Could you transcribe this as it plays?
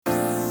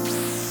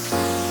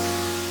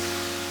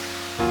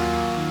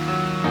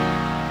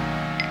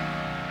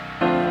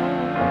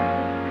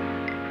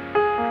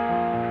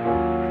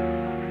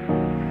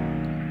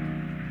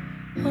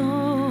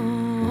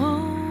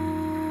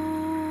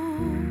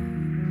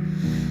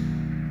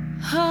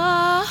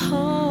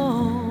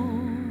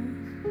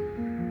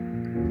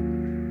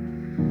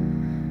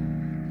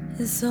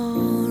It's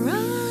alright,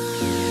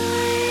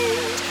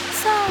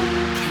 it's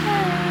okay.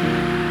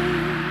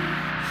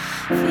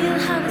 Feel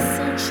how the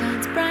sun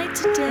shines bright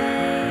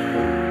today.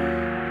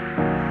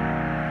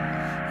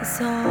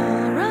 It's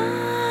alright,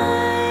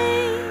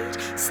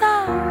 it's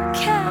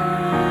okay.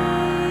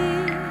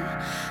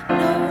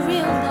 No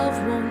real love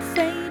won't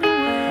fade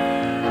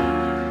away.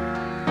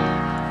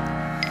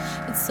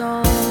 It's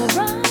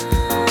alright.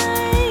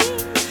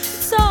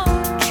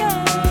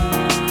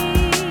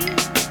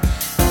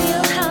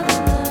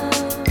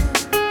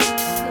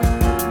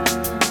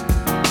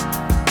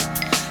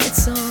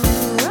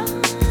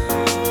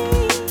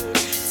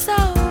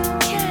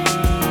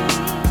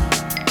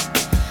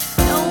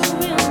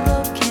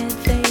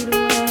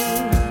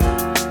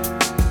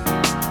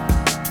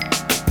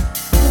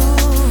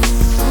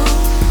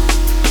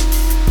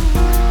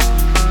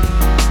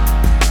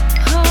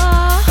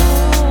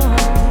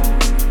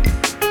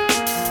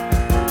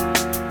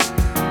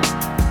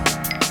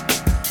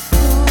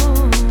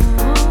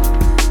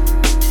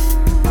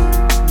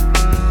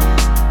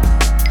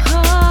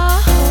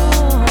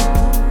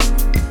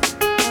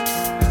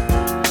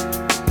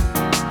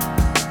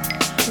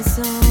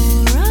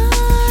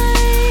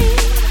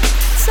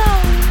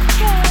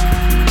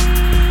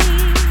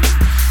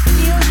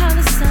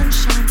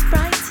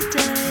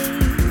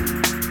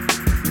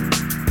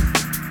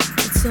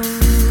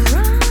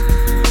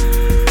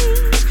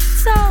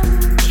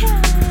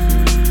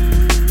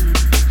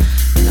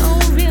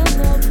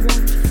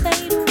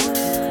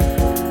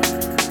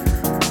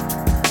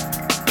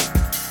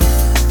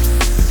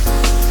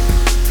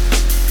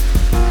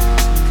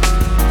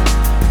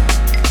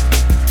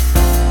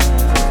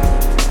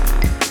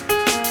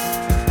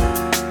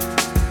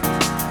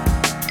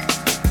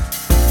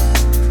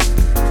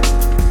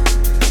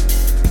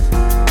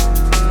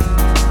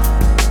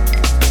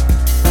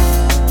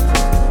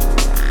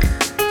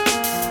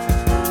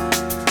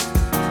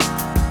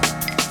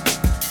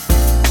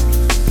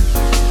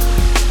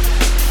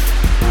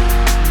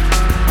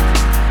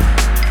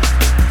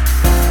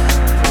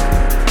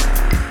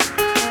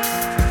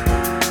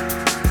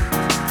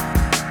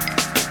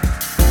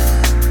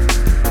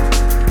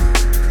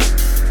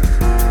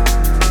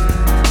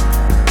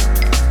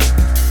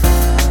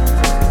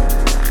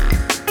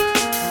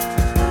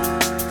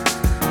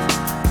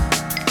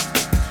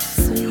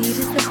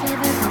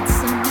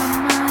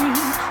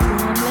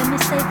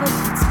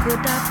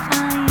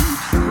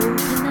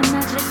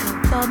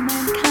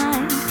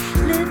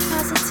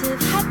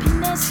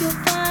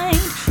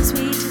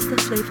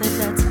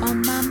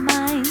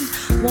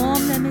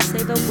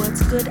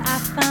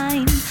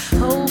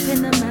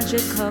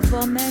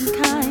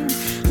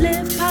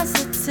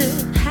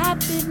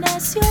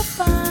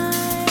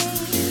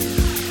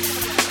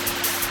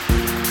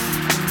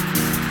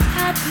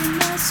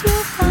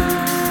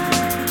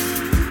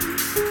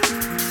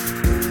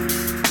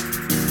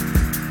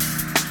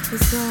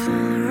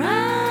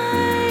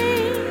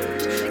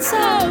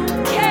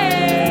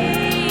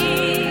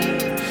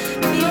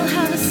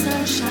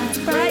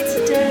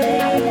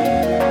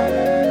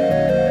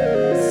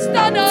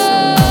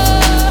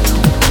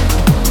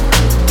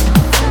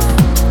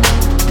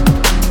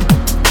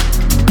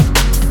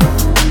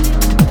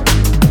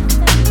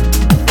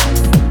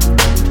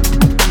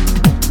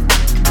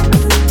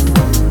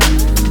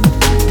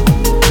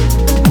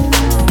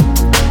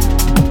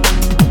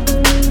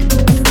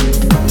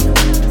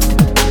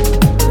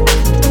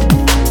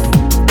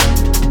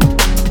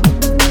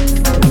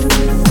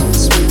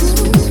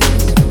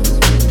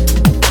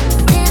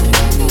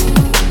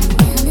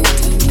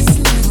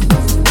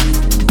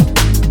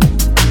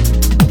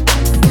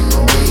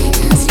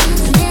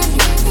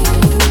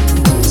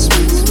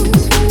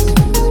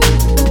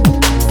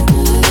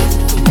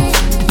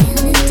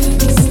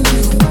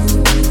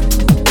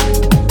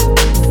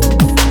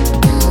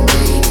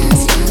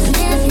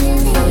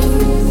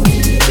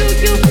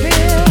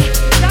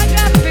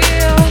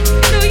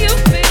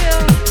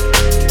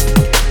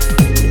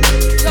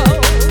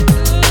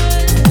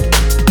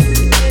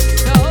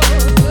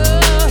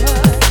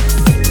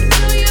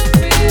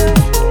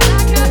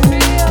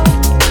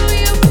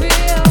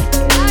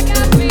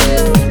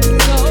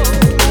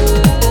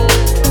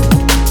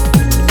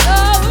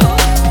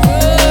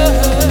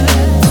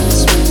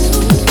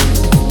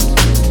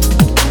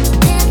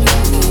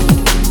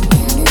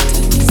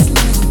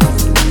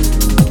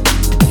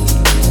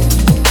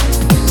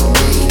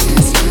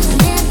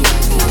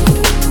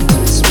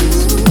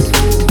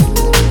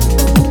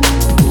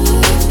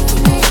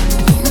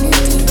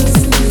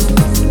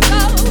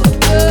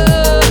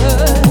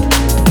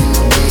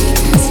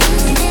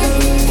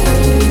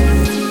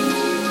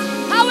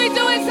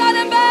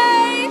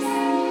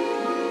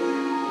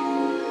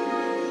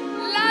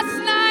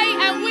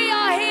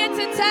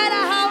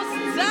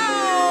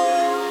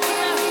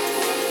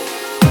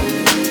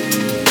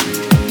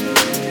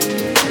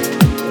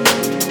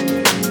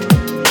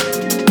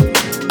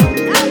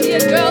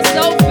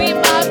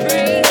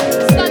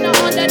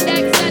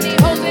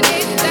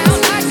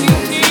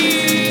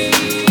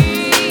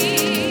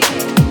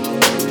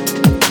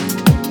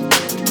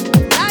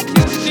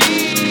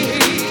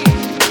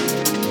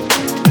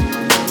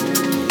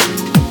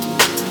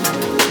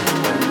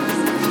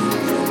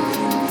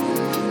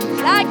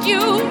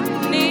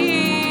 you need.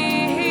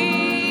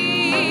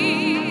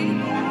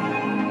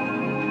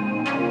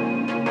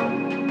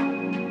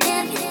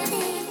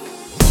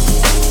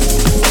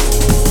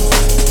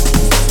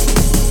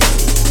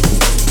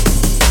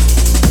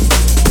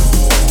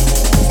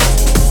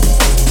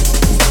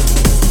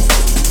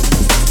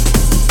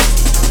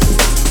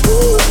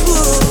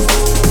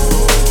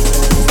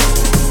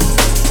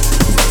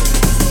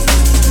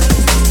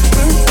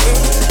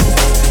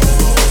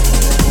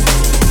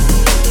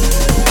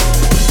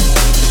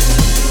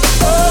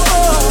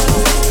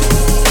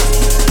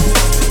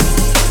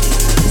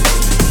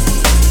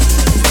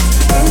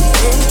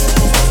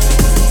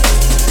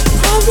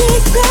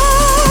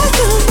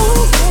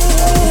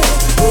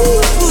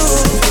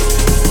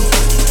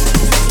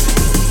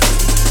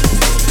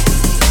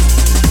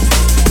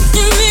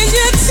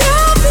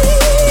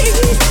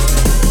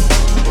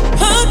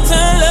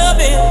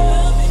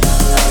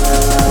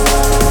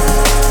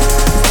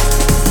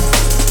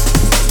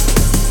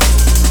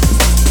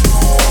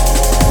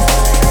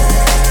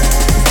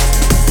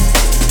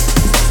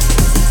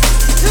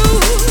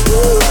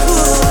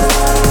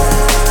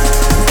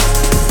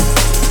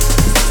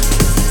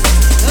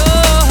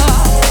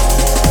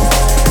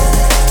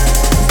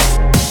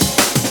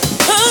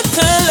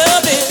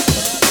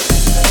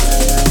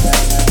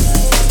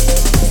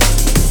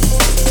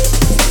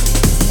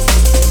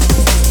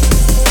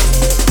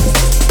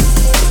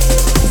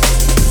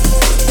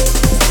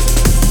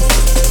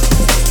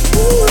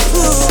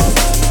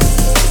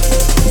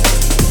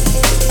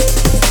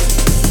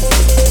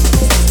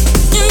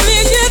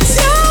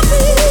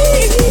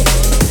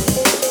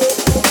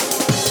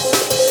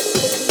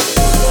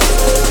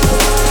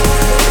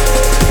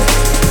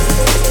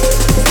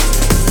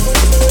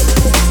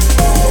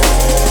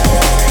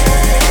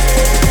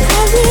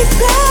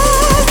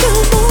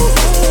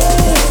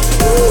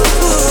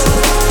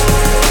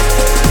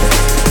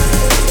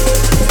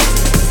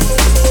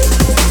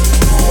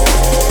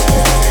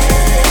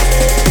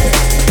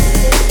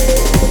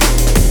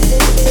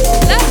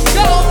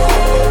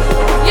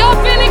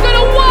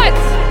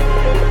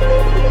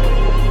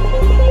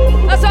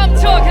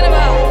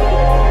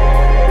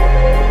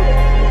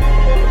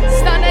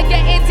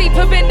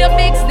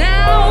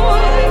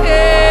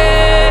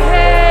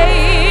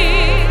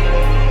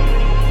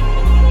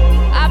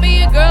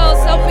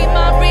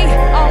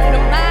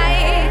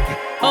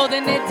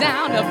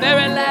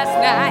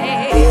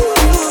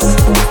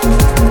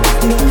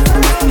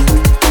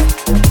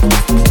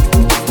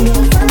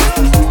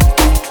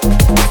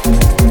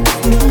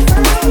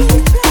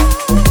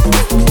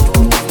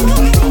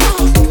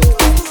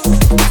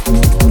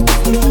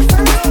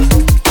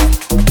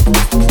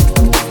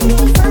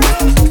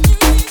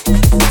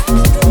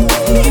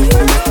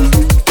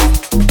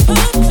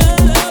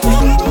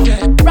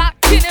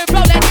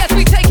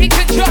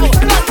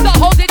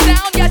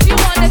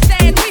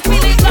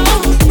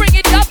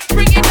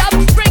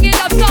 Bring it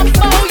up, some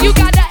more. You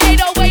got the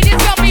 808.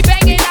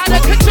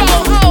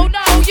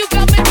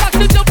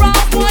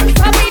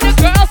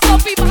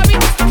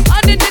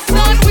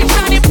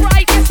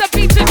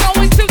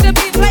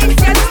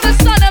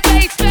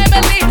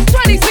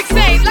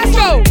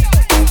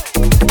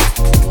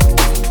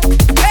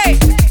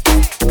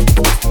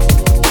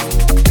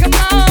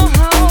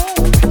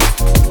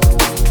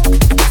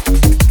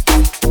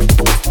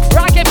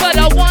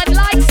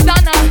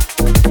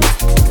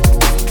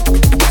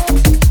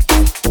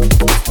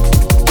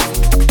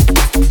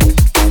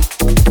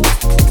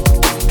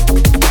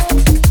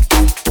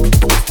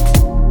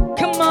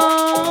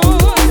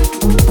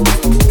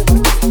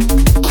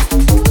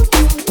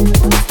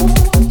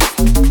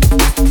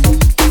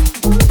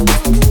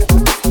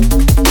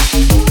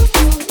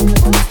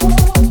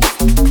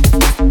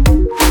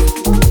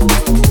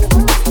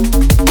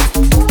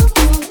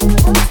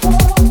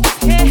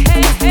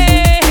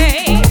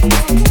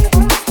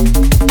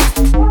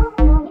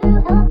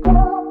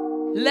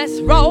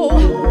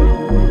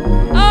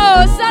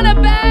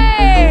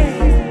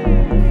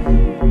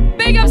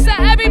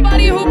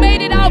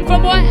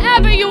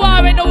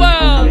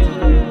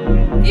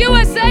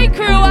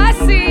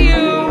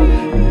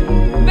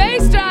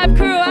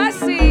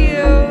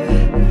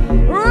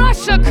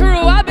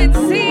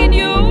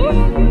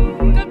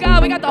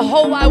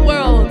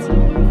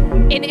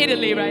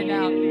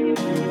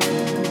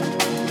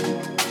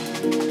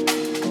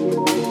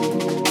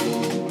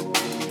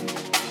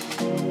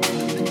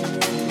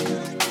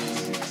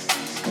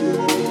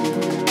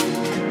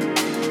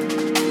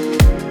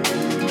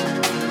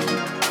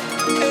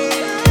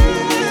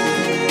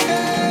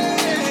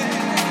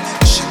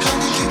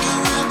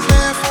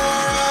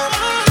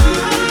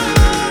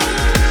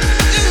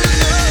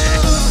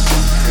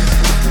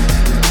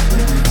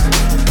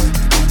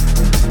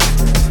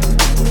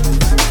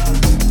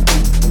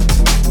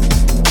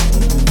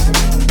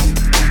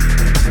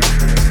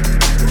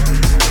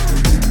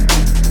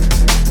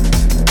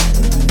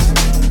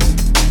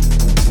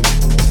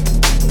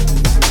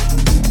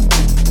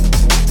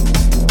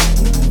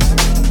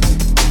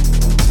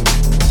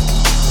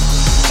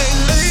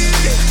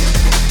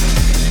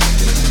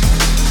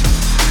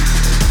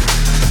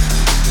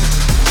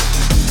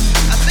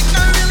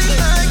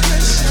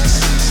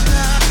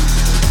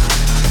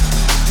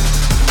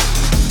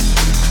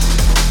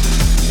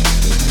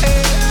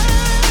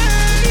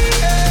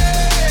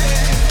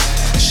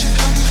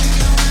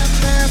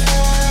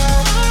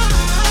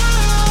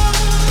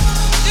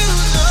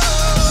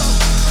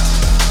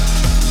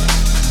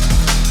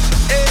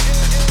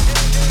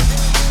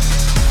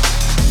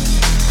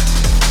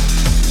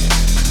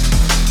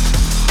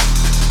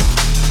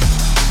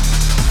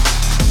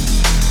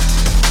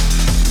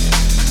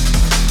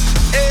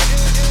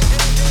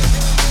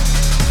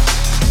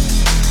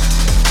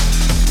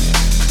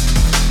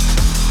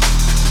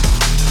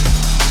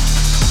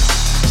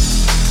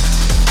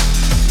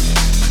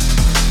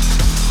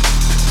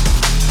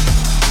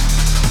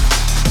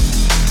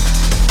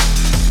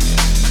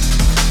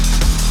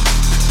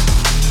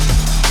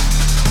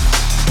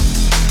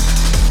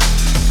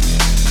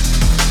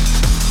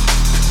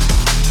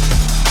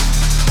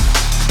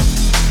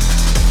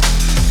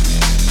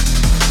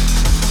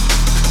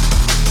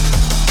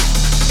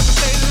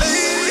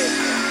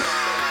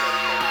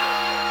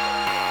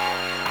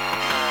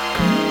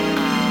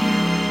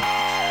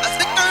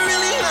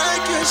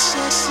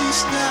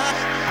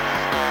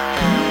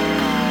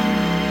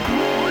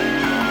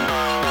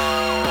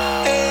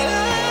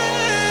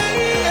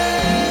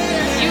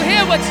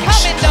 what's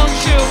coming, don't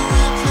you?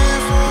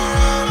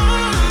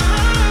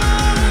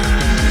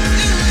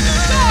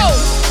 Go!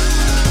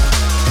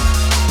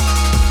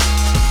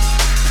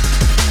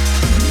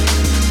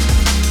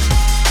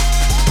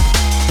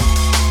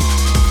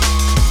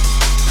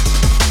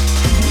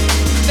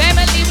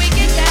 Family, we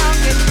get down,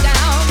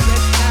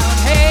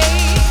 hey.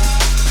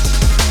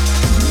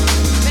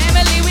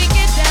 Family, we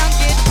get down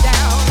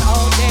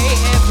all day,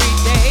 every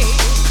day.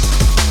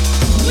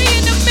 We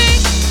in the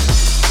mix.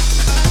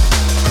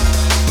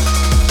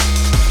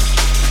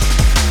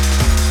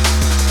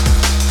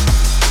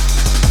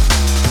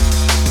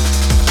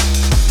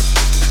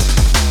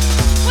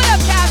 What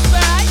up,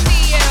 Casper? I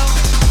see you.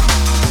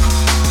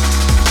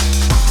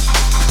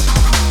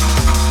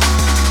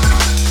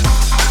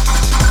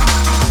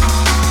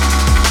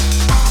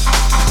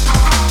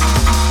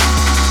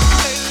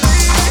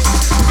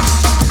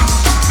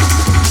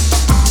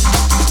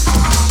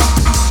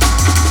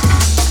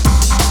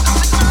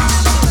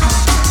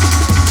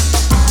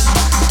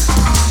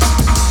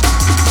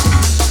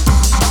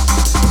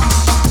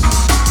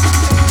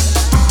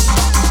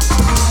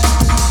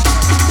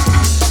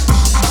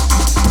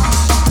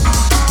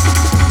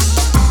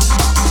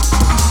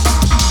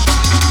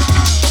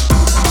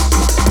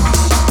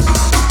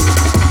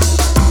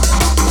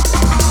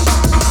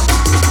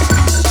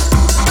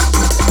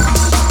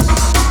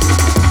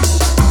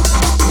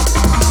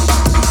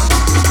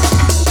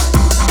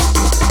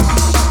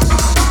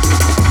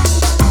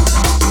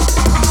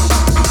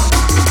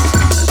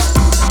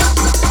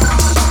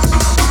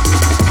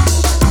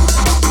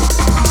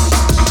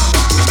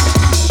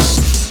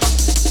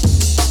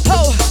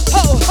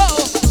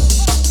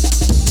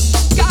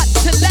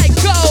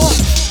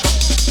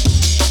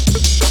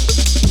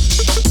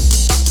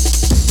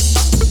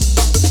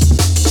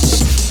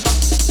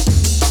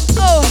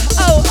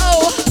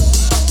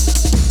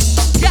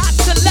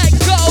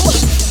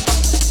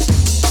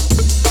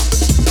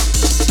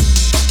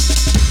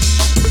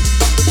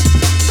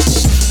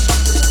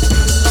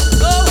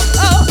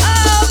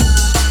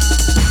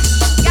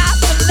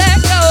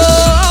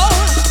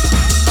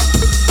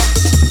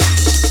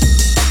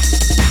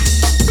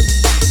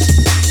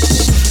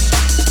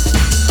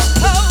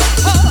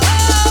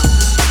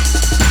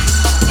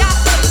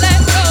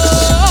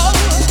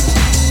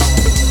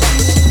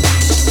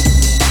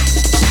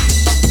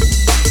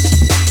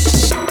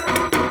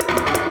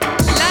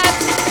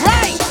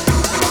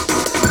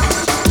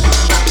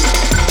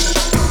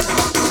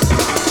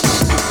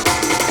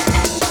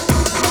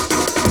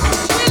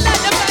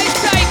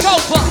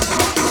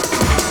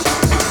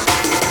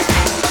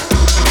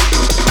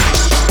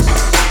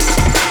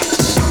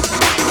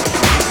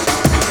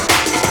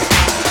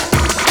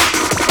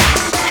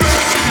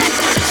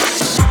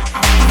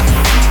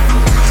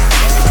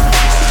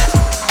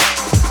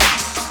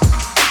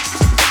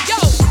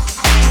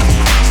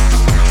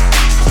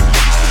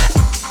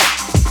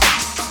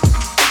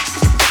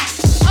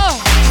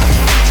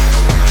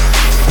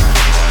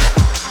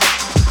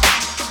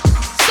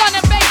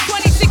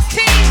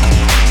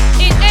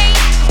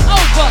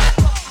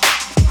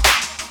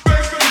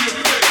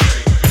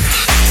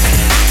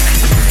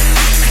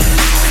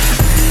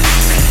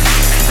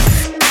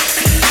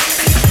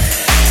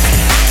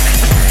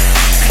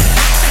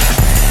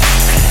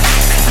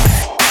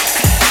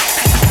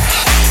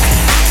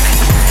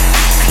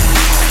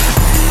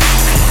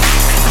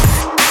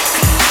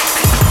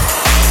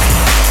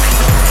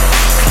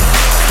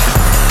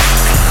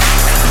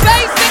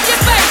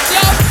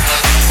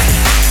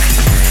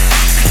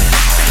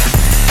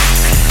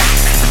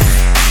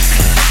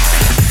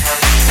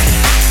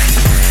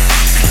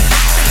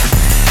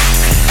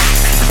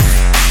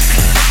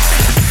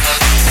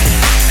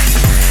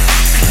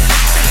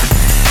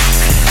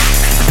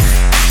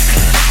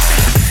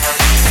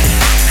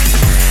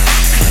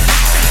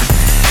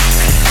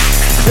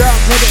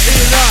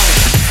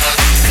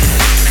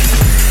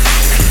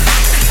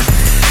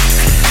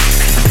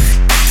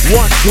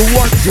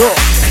 One, two.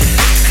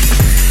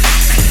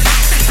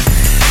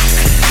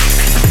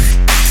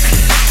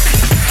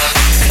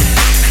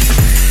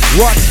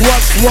 Watch.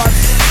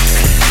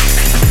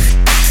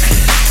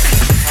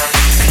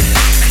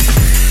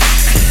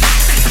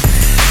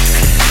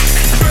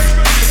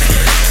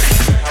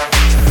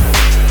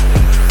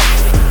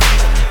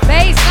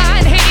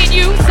 Baseline hitting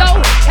you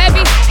so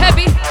heavy.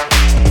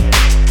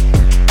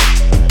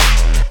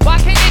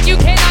 Walking in, you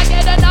cannot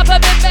get enough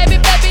of it, baby.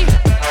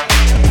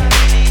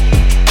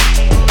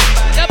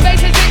 The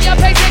bass is in your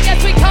face, and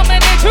yes, we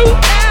coming in too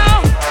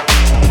now.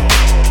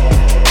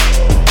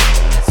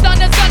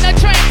 Stunna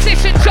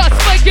transition just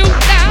for you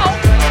now.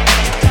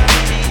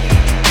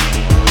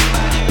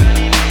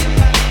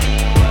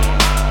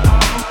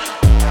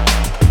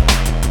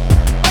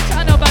 What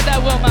y'all know about that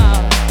Wilma?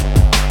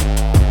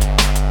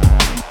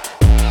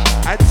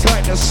 I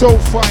turn the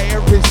SOFi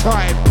every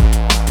time.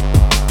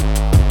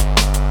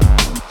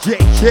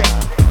 Yeah.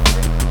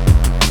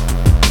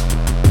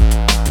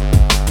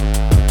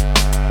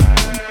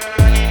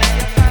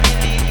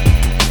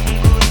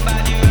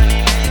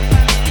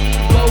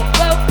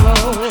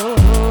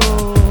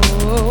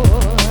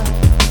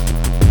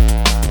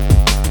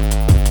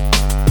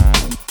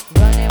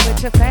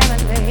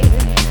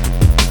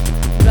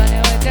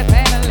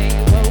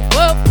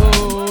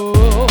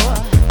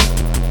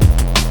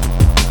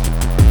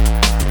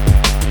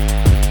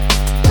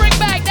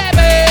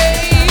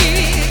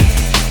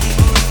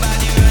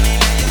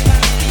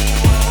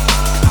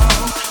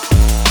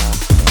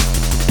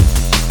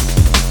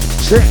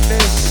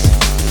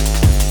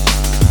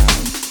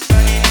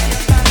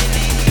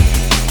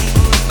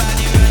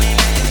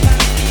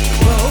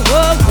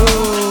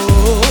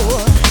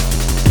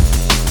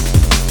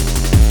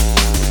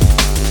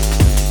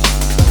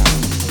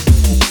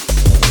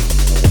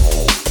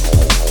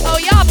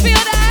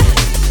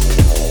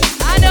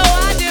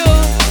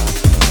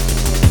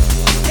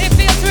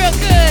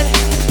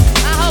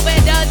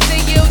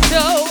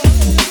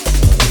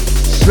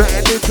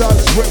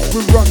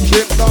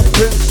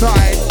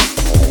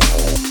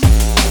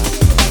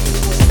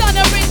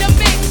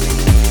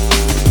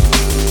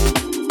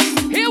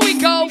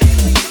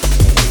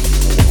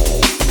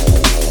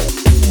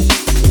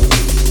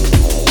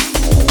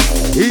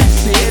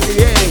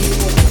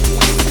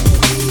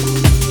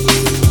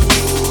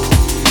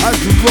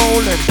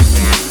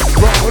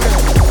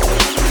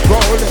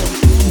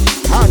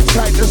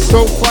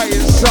 SOFi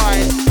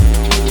inside.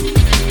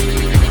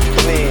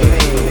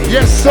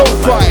 Yes,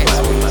 SOFi.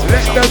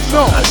 Let them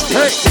know.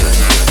 Hey.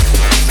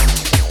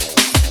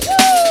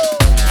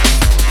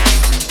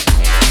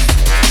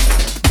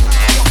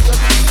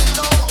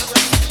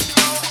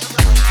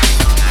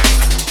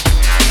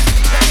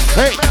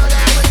 Hey.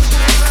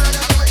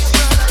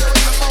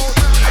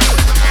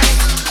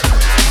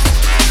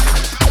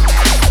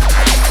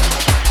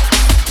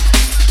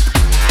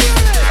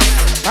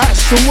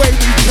 That's the way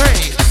we play.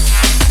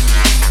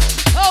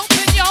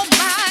 Open your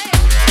mind.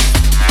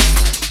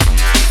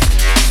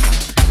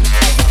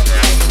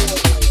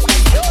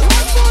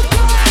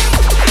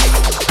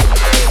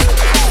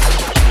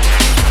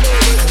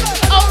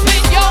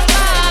 Open your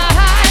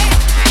mind.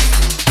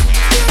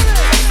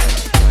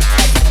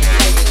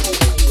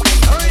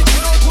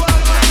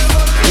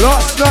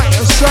 Last night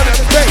on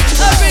Southern Bass.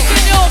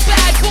 Original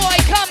bad boy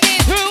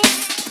coming through.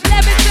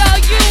 Let me tell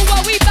you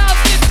what we about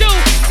to do.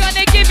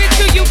 Gonna give it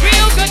to you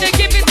real, gonna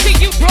give it to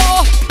you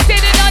raw.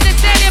 Didn't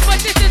understand it, but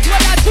this is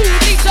what I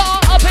truly saw.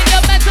 Up in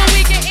the mental,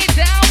 we getting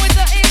down with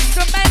the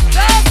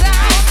instrumental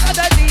sound of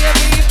the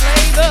DMV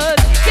flavors.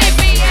 Give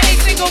me any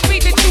single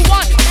beat that you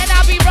want, and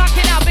I'll be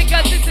rocking out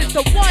because this is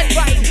the one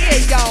right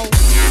here, yo.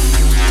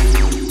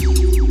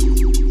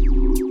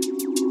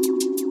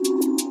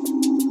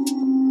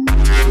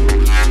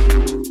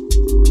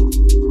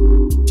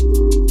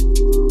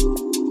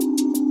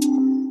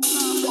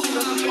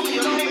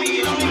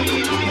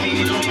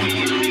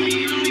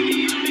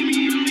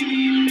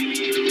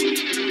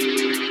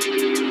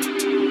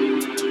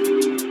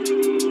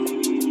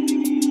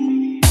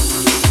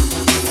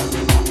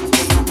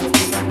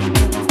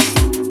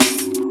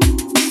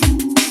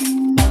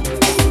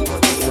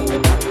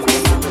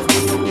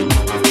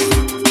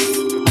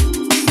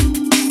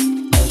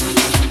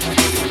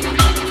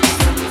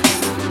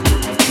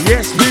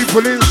 Yes,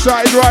 people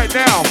inside right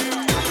now.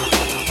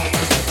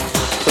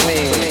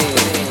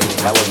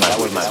 That was my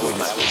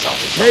song.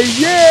 Hey,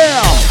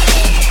 yeah!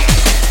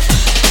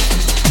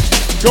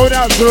 Go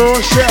down to the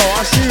Rochelle.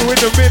 I see you in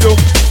the middle.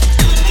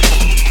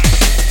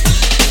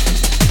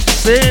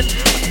 Sin.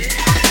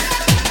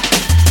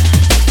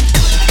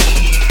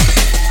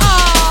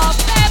 Oh,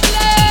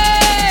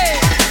 family!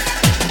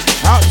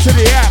 Out to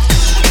the apps.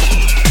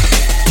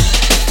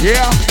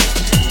 Yeah.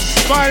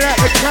 Smile at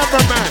the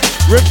cameraman.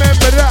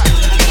 Remember that.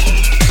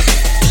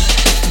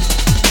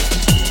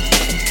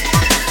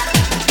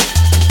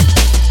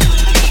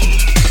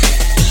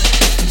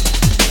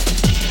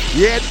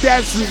 Yeah,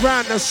 dances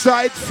around the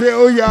side,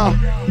 feel ya.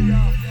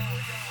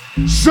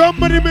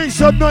 Somebody make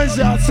some noise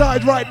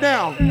outside right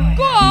now.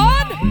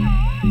 Good.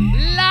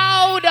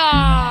 Louder.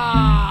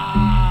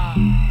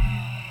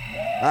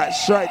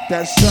 That's right,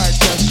 that's right,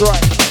 that's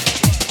right.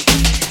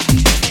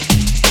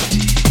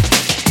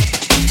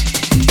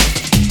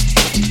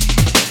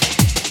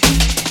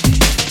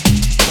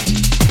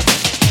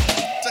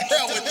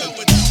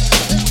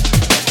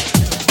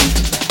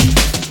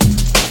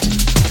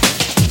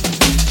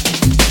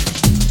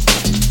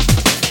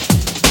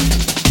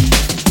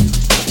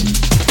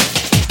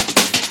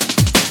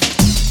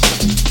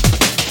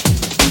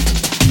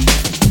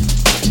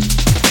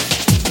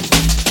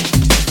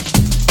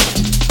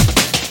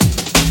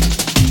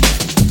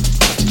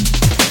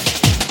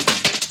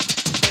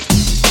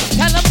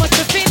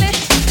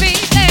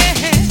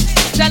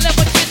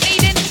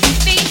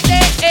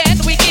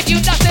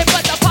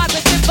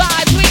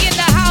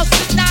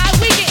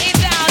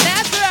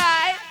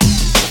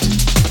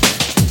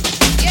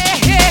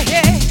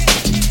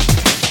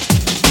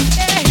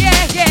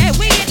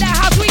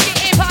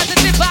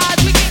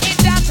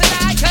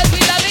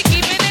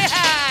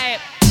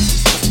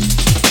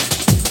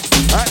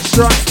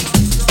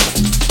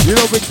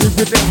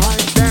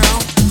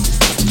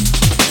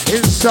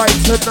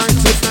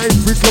 Tonight,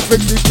 we can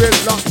make it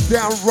locked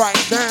down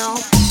right now.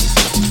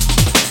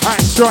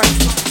 That's right.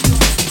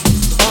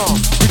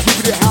 We give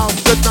it a house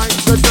tonight.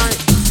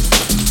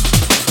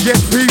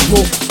 Yes,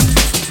 people.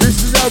 This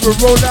is how we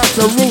roll out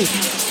the roof.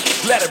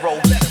 Let it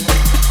roll.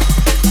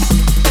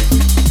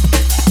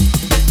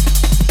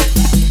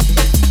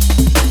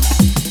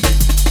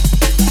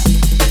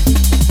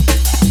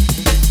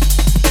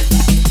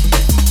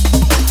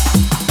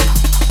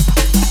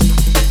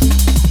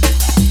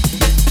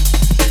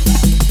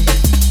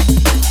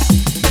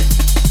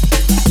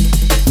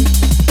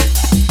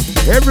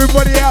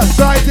 Everybody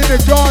outside in the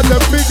garden,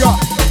 big up.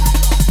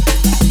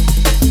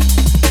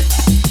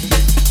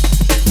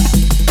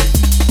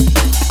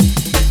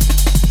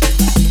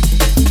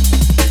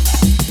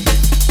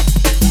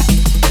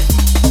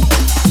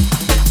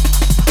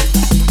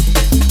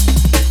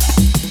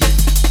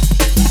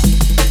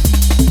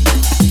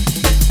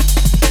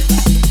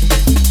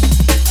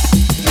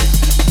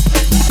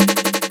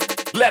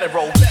 Let it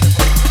roll.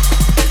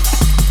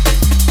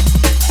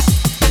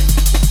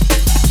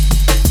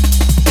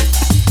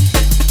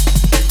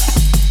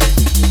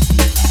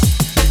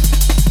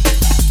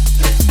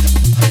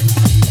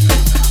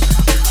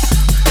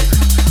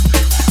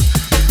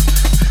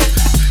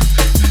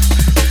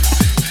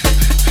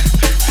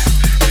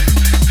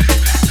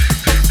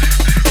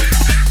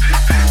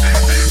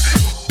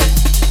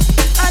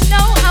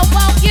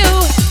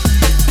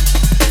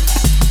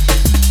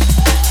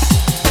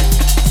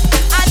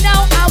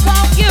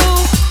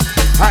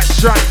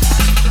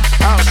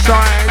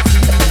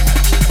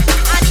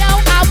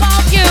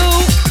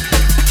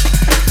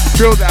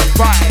 Feel that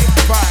vibe.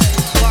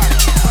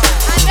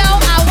 I know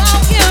I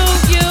want you.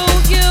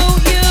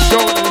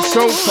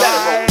 So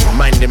fine.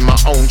 Minding my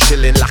own,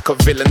 chilling like a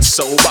villain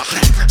sober.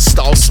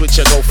 Style switch,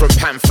 I go from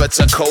panther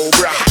to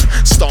cobra.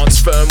 Stance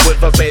firm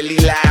with a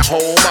belly like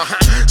Homer.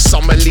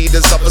 Summer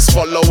leaders, others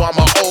follow, I'm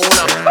a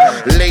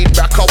owner. Laid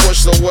back, I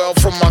watch the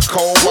world from my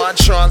coma.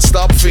 Tranced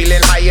up,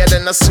 feeling higher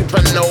than a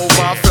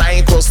supernova.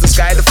 Flying across the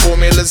sky, the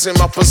formulas in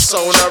my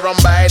persona. I'm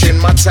biding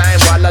my time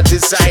while I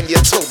design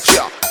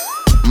utopia.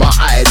 My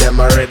eye, them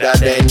are redder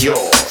than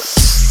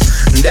yours.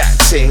 That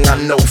thing I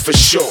know for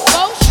sure.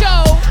 Oh,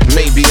 show.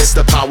 Maybe it's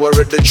the power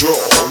of the draw,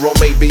 or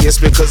maybe it's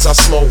because I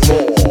smoke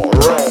more.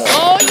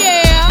 Oh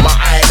yeah. My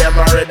eye, them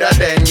are redder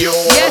than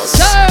yours. Yes,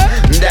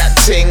 sir. That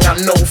thing I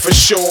know for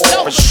sure.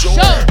 No, for sure.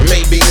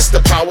 Maybe it's the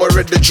power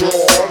of the draw,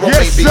 or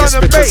Yes, maybe it's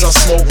son of because I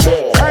bass. smoke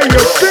more. How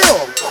you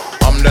feel?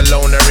 I'm the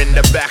loner in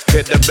the back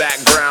of the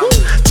background.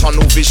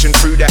 Tunnel vision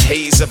through the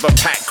haze of a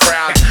packed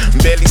crowd.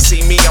 Barely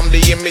see me, I'm the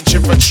image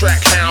of a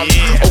track hound.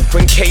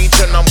 Open cage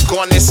and I'm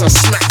gone, it's a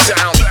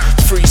smackdown.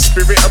 Free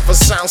spirit of a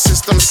sound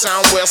system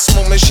sound where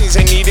small machines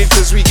ain't needed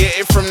cause we get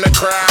it from the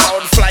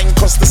crowd. Flying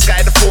across the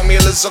sky, the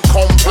formula's a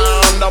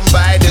compound. I'm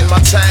biding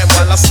my time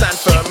while I stand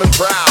firm and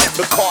proud.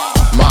 Because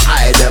my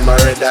eye, them are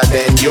redder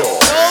than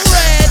yours.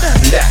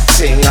 That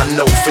thing I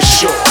know for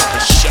sure.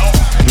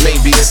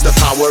 Maybe it's the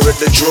power of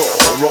the draw,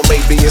 or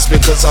maybe it's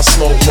because I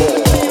smoke more.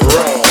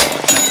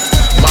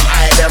 My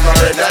eye, them are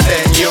redder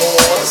than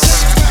yours.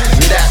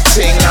 That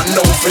thing I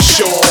know for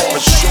sure.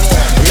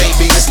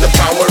 Maybe it's the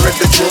power of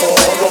the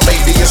draw, or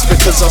maybe it's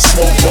because I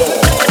smoke more.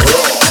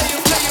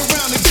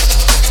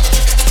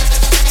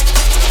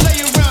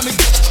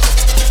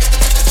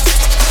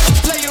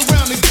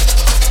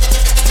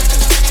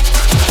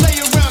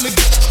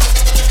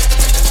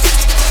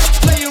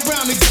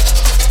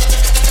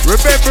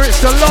 Remember, it's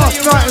the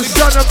last night in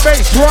Sun and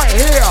Bass right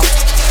here.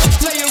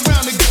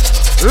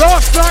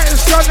 Last night in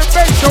Sun and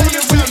Bass, so we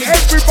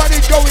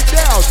everybody going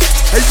down.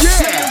 And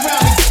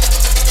yeah.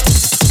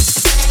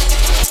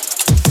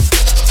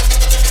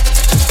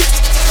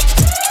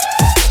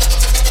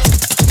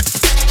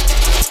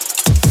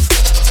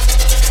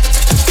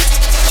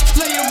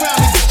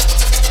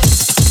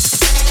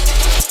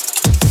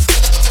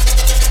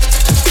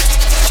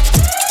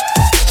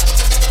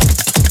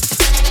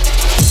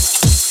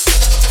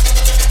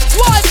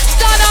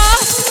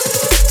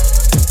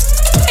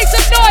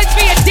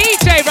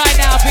 Right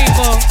now,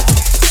 people.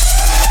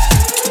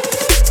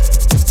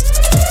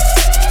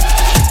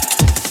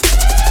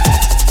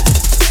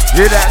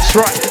 Yeah, that's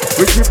right.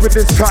 We're keeping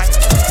it tight.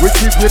 We're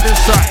keeping it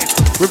tight.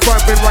 We're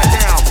vibing right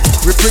now.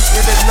 We're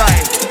bringing it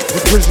live.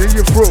 We're pushing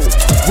you through.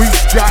 We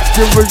got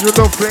the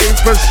original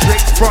flavor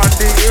straight from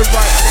the air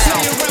right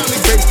now.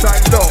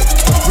 Baseline low.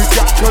 We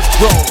got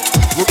control.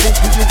 We're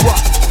moving you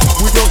up.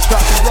 We don't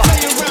stop the rock.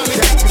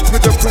 Can't get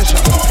rid of pressure.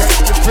 Can't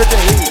get rid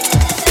of heat.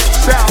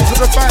 Sounds of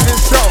the band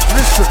itself.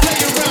 Listen.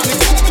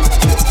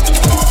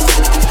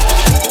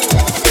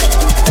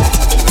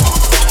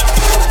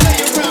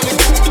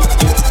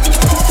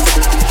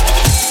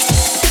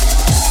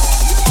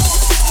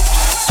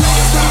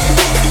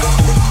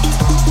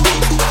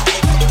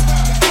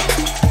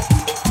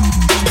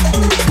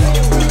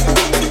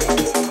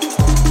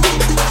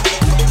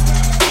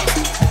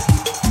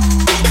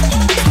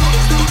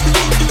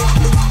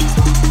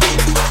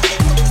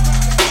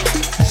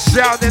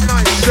 Sounding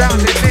nice,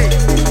 sounding neat.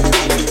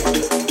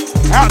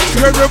 Out to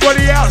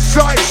everybody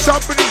outside,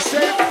 somebody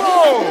say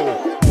 "Oh!"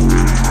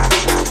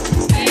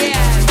 Yeah.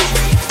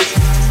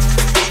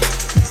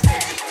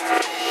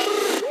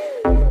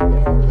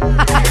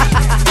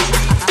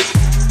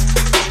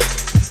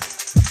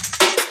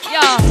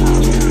 Yo,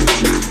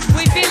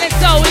 we feeling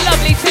so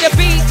lovely to the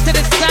beat, to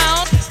the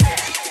sound,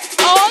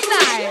 all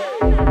night.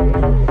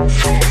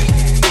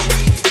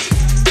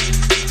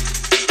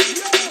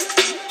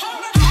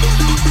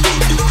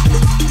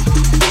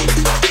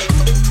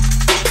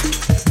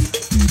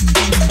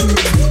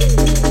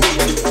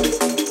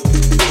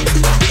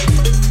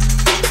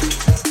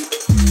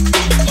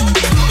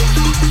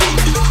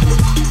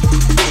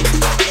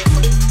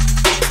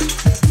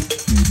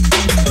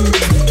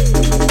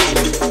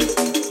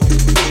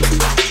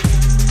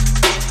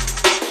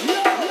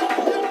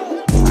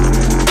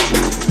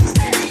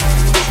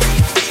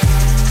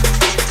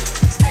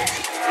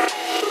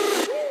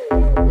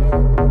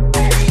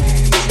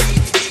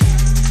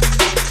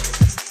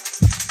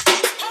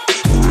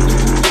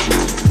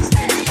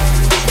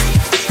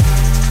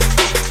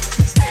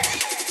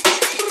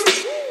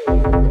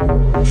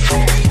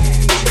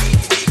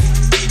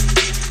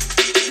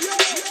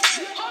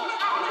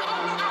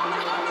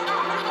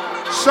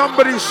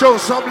 Somebody show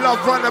some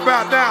love right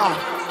about now.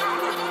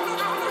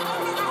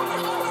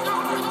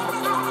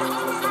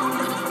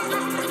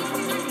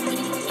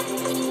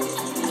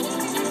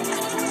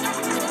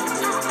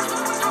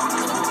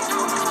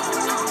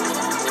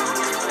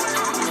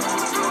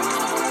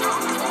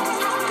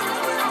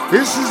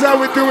 This is how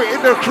we do it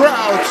in the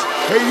crowds.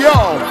 Hey,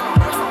 yo.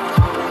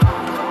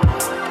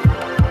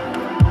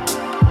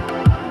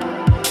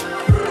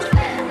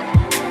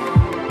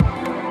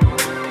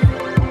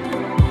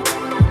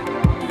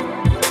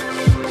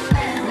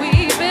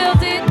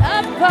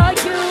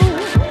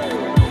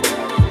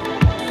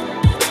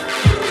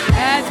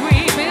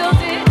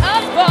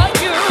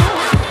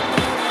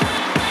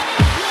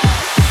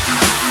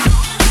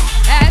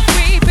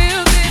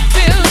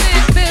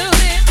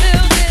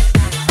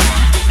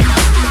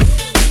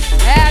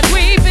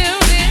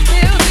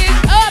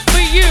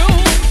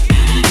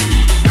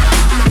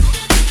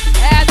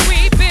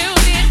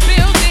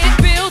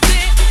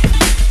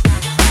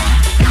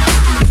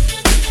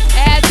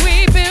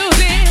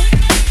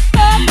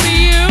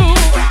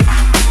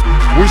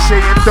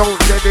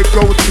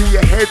 money go to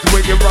your head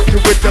when you're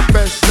rocking with the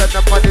best, and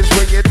the money's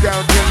when you're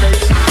down your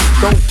legs.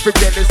 Don't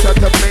forget it's how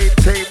to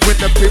maintain when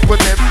the people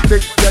them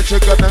think that you're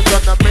gonna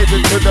make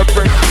it to the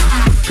break.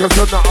 Cause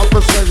on the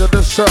other side of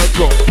the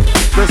circle,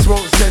 this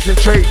won't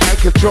concentrate and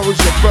controls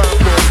your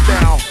verbal.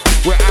 Now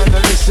we're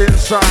analysts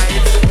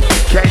inside.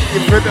 Can you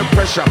feel the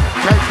pressure?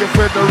 Can you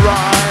feel the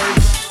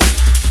rise?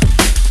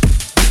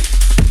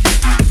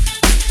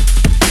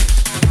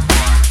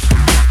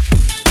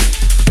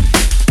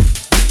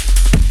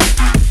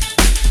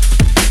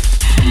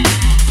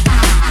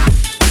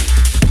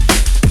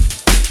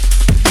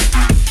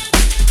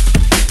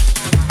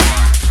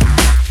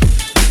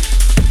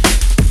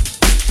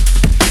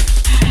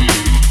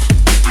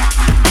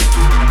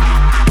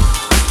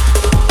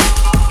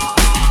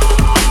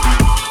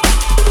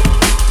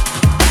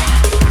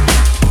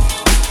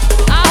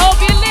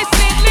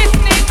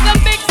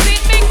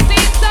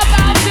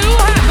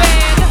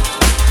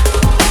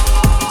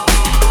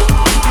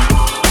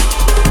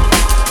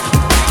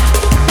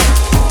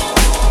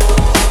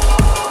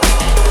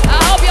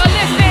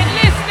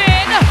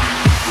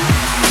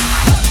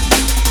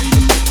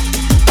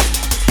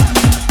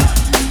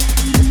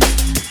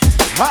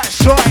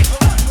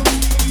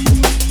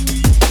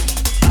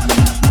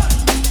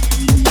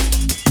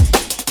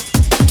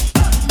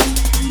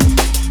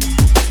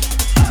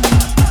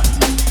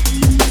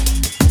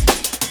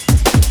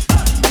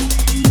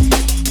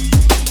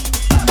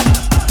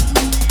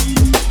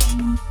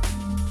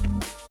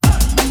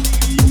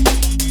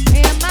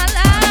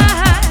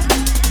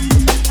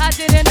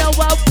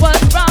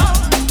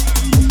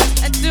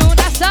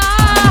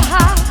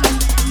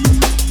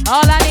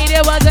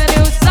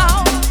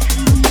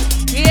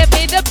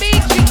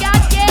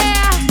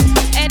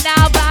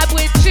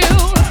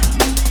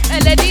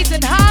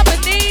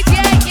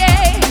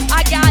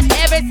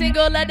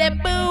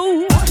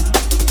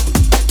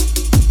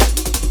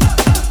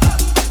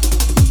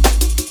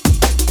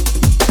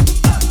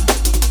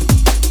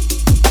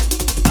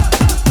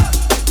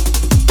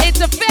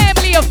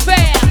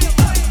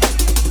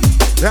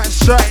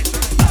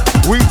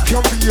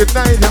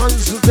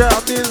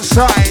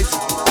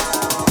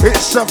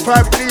 It's a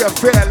family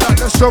affair, like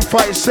the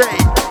SOFi say.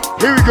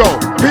 Here we go,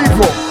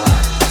 people.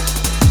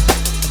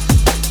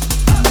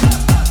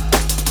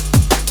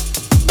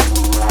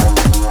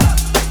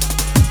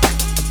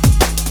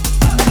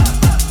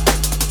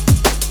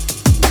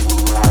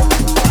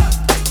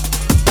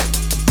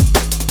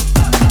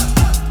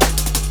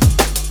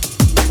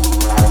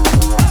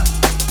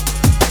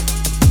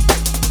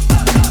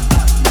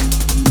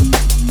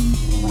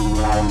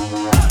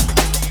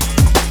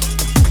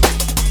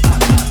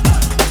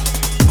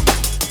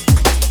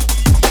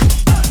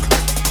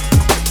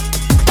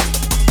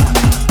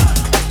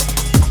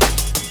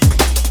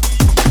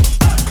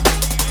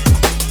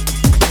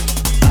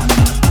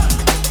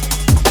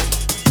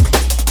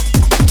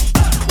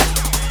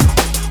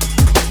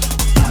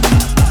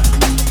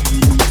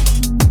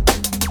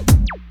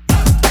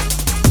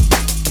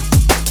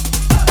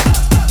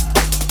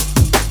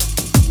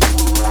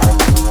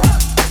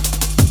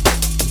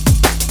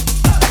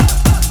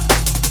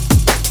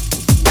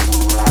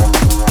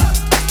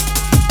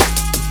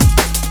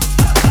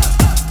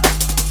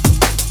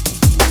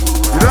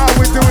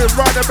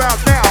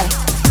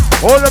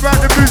 All about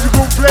the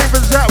musical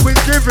flavors that we're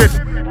giving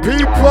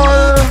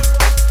people.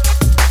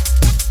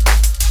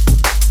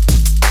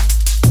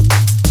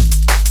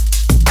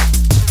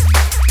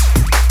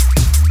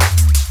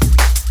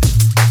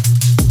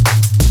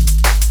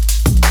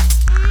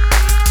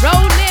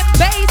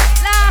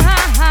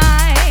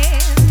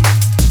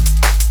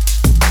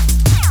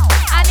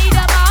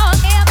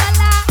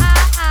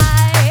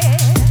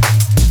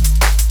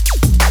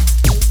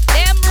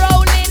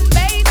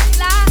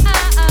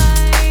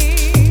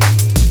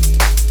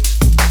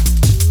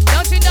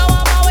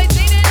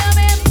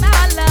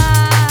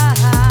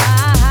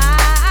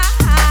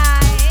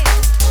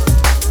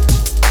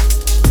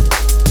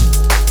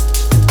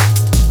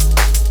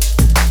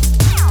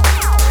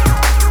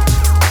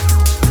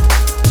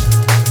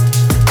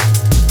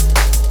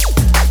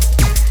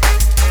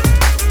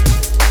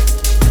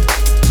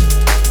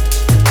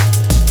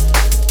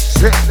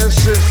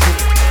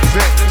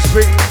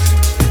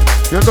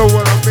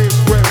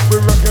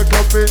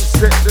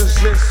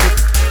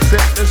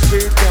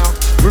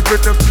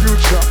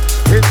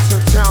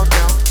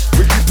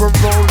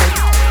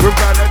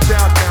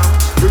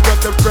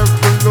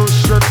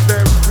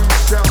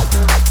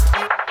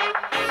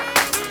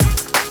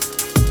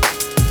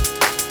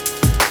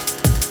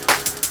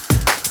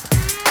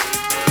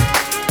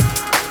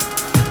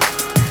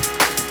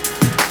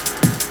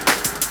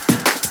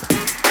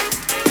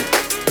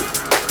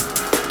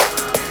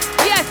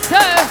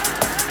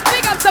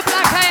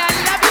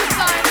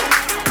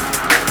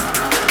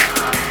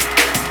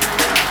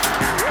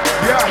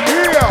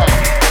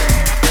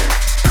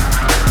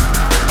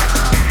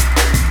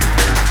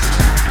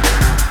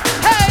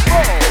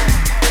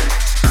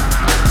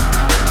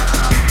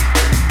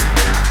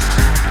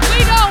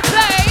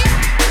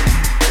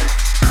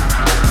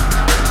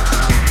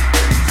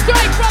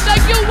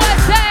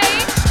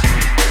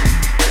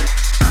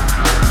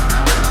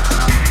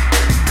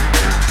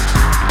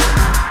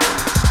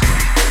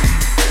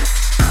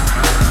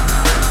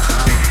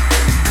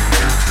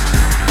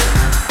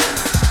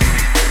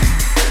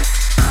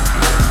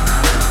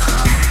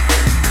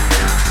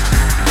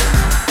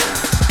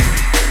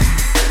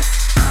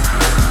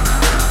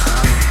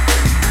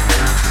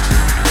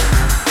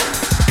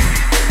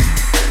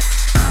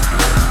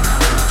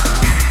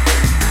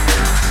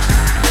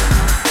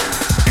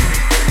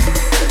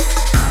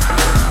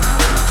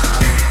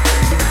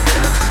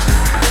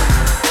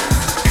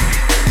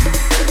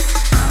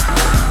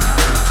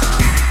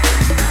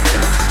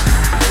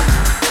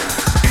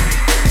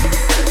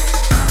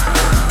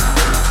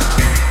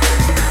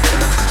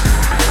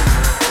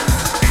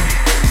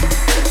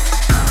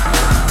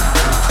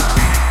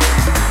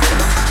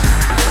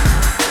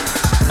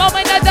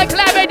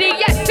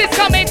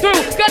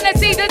 Gonna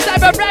see the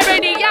type of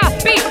rarity I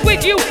be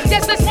with you.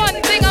 Yes, that's one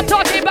thing I'm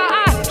talking about.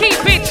 I keep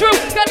it true.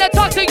 Gonna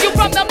talk to you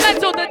from the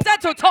mental. The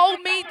dental told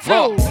me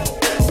to.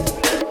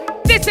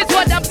 This is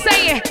what I'm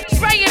saying.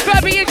 Spraying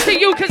verbiage to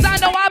you, cause I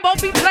know I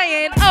won't be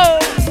playing.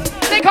 Oh,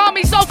 they call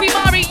me SOFi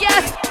Mari,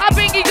 yes. I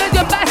bring you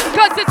your best,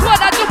 cause it's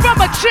what I do from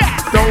a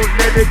chest. Don't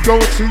let it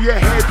go to your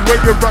head when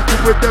you're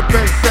rocking with the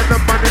best. And the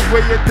money's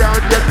weighing down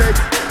your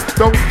legs.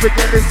 Don't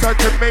forget it's hard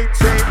to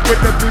maintain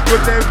with the people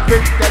that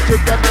think that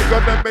you're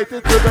gonna make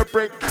it to the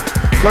brink.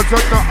 Cause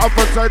on the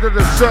other side of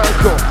the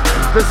circle,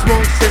 the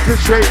smoke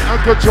concentrate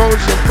and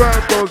controls your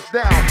verbals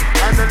now.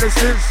 And then it's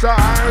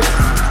inside.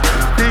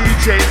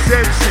 DJs,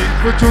 MCs,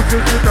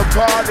 producers in the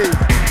party.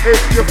 If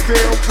you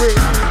feel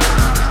weak,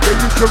 then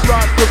you can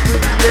rock with me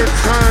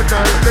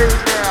internally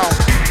now.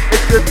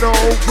 If you know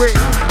weak,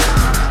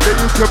 then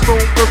you can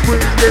move with me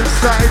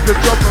inside the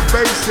drum and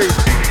bassy.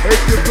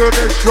 If you feel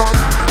this drum,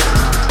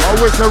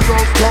 always a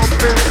wrong come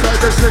inside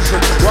the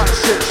session. Watch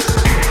this.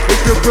 If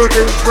you feel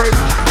this break,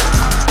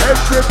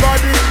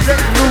 everybody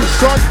let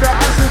loose on the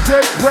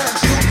acid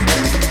press.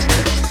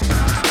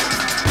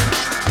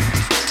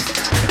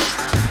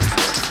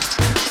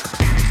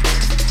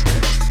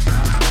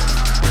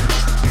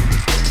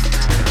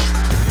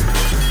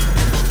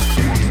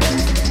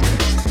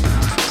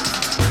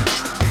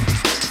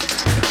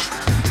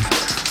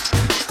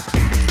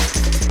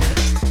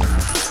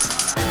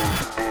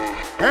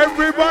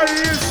 Everybody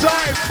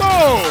inside,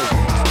 move!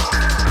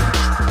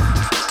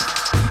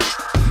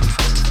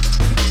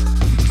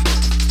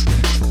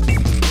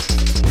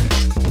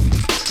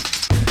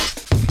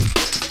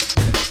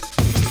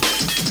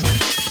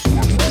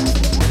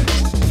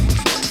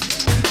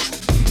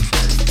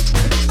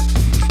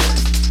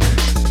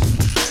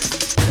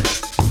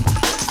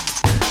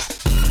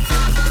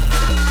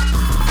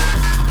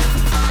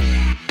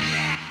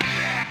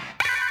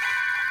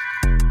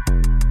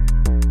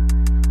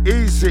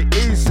 Easy,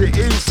 easy,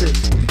 easy.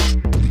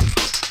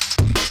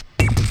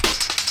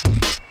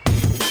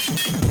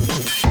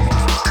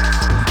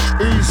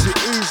 Easy,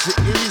 easy,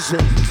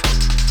 easy.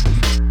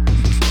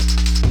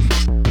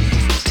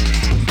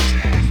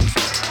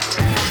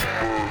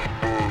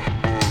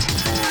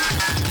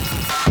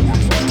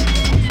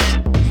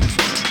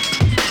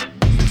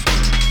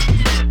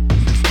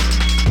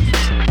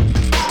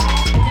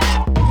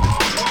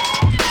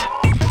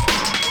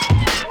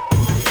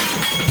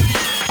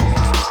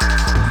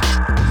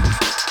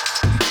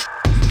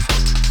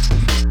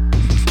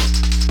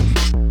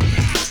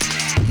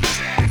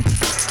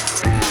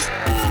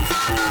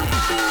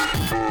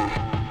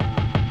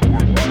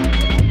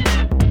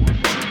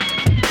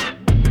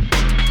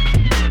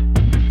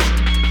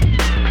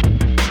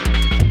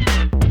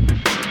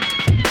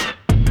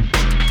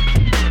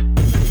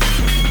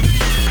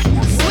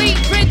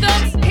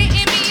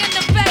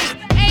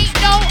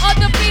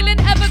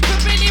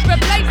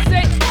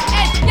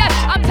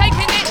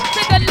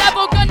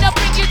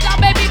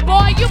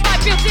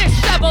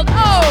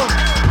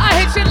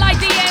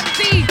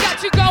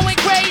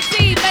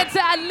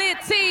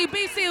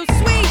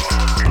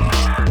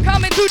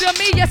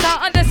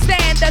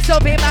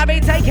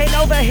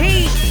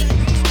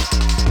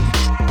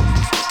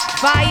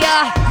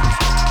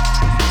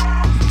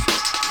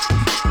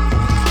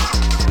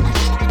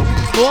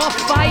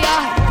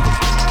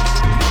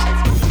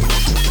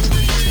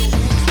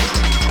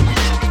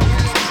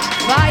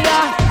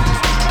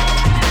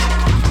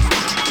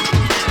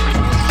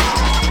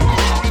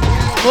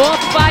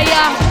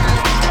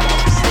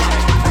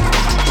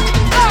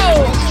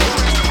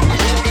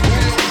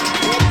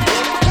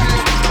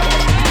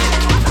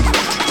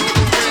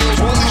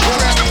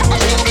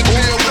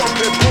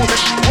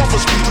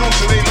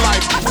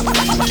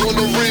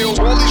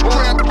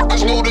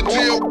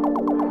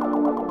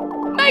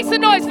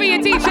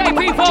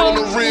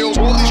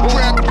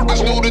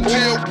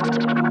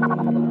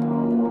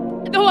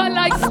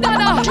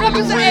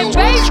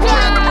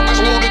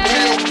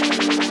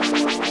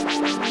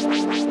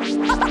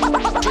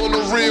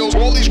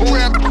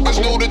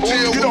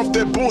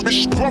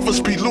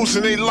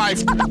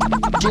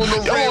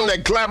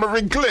 Glamour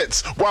and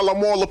glitz while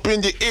I'm all up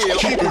in your ear.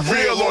 Keep it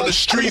real on the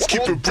streets,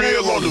 keep it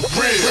real on the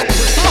real.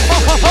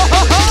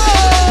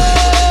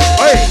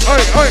 Hey,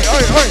 hey, hey,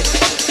 hey, hey.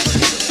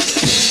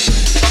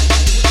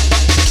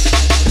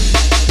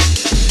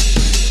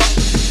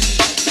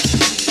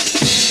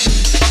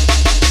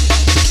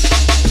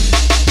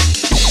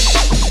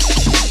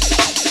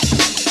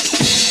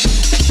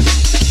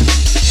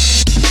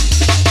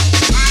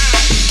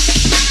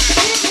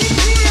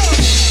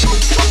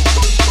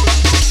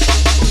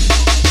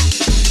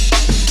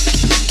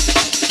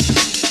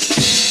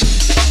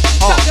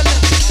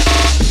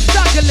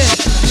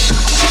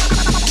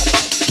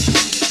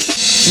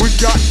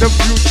 The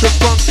future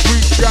funk,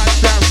 we got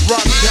that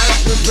rock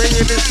that's been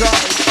playing inside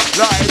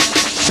live.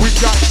 We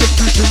got the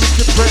future with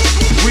the press.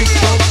 We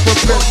come for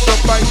best, the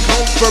mic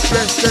come for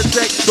best, the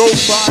deck so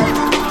far.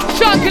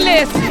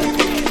 Chocolate,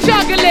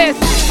 chocolate,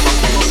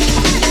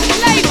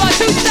 flavor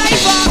to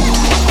savor.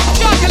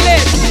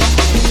 Chocolate,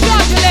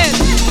 chocolate,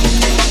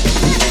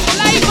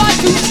 flavor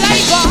to savor.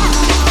 flavor.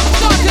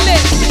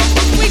 Chocolate,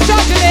 sweet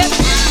chocolate.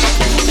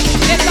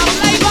 It's a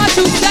flavor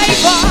to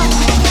savor.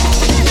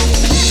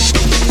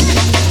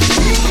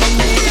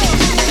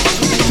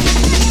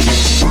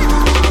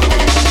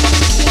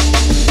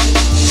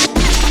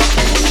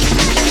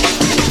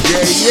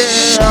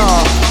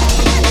 Yeah.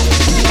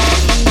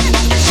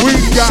 We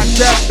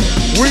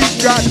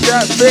got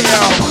that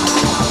there.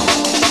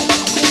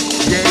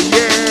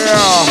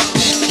 Yeah.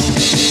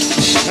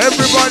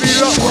 Everybody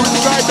look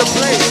inside the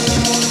place.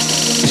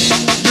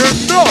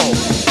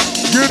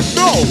 You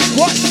know,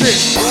 what's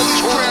this? All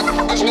these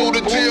rappers know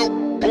the deal.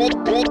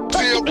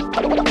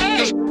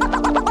 Just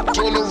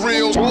on the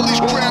real. All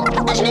these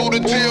rappers know the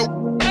deal.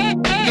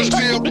 Just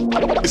deal.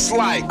 It's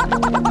like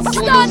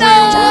STUNNA.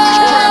 all these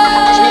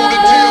rappers know the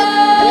deal.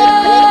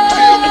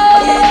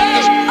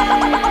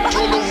 Just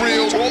on the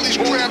real. All these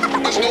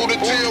rappers know the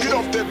deal. Get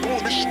off that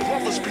bullshit.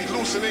 Brothers be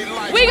losing their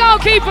life. We gon'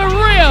 keep it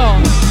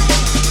real.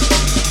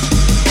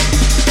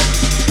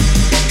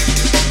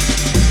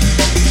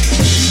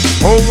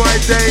 Oh my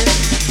days,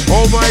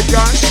 oh my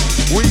gosh,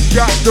 we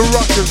got the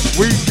ruckus,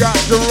 we got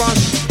the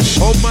rush.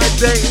 Oh my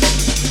days,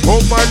 oh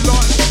my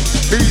lord,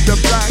 be the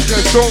black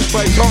and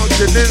SOFi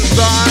talking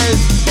inside.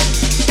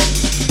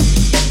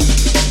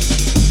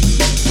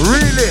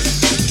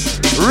 Realist.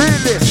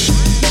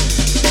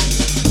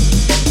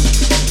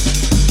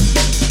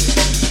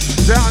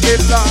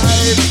 Sounding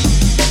live.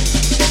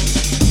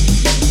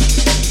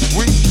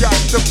 We got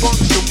the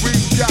function, we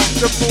got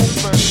the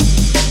movement.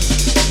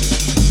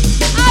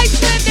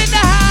 Iceland in the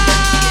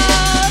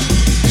house.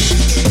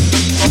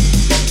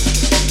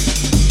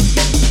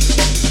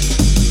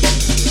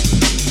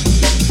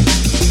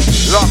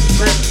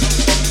 Locked in,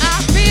 I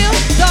feel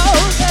so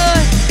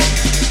good.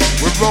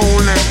 we're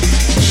rolling,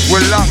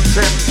 we're locked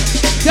in,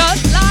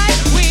 Just like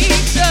we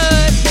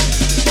should.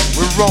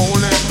 we're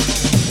rolling,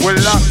 we're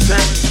locked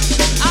in,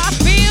 I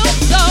feel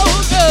so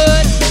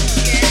good.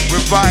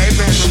 we're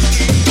vibing,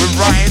 we're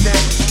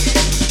riding,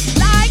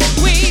 Like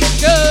we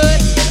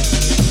should.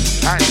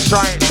 that's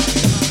right.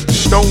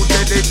 Don't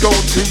let it go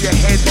to your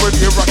head when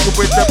you're rocking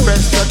with the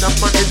best, and the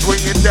money's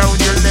weighing down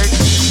your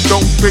legs.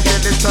 Don't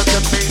forget it's hard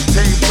to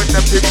maintain when the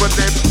people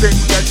them think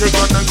that you're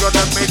gonna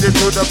make it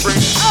to the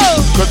brink. Oh.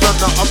 Cause on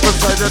the upper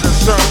side of the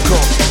circle,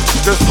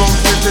 the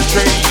smoke is the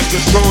train and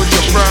control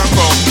your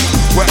purple.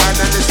 We're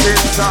analysts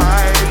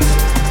inside,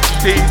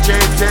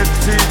 DJs,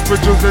 MCs,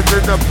 producers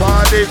in the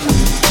party.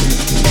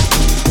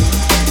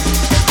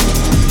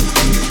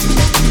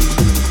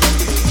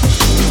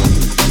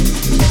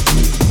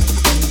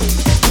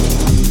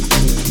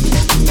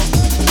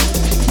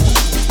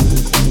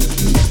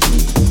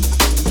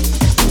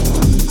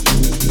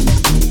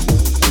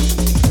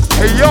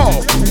 Hey yo,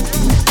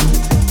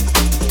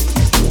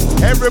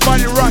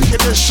 everybody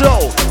rocking the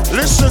show.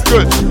 Listen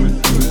good.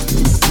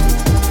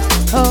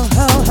 Ho,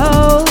 ho,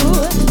 ho.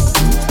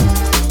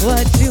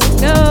 What you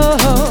know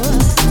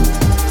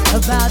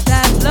about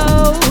that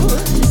flow?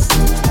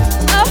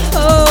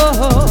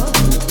 Oh,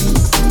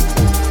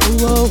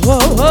 whoa,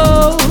 whoa,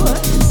 whoa.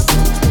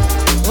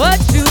 What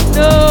you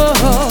know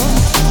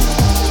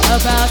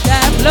about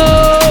that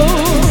flow?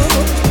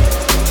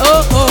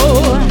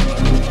 Oh.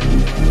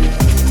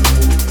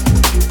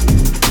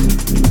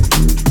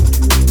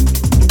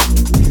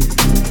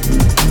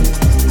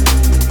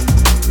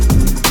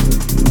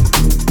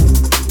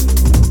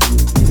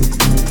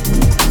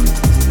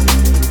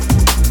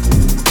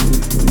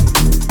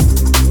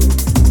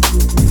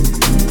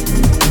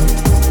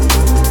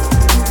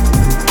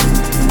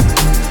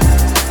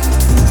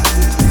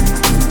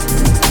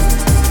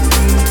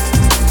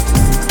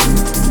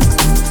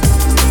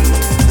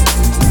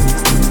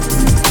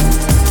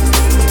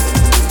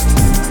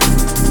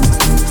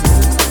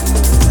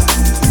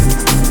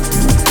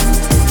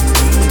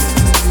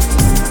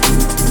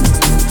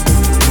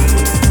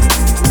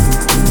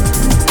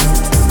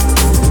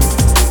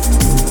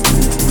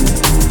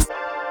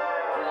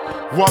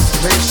 One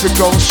place to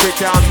go,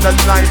 shake out the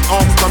light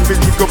on my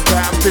musical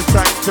path. It's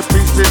like to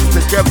pieces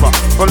together.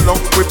 For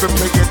long we've been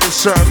playing the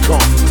circle.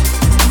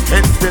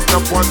 Ending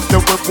up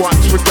wondering what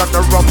we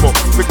gonna rumble.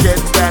 Forget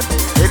that,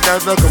 it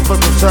never come for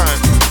the turn.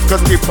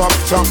 Cause keep up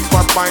top, my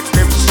mind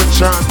lips and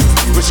churn.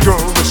 We're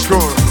screwing,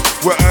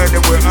 we're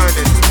earning,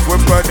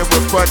 we're burning,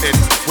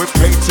 we're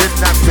painting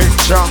that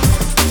picture.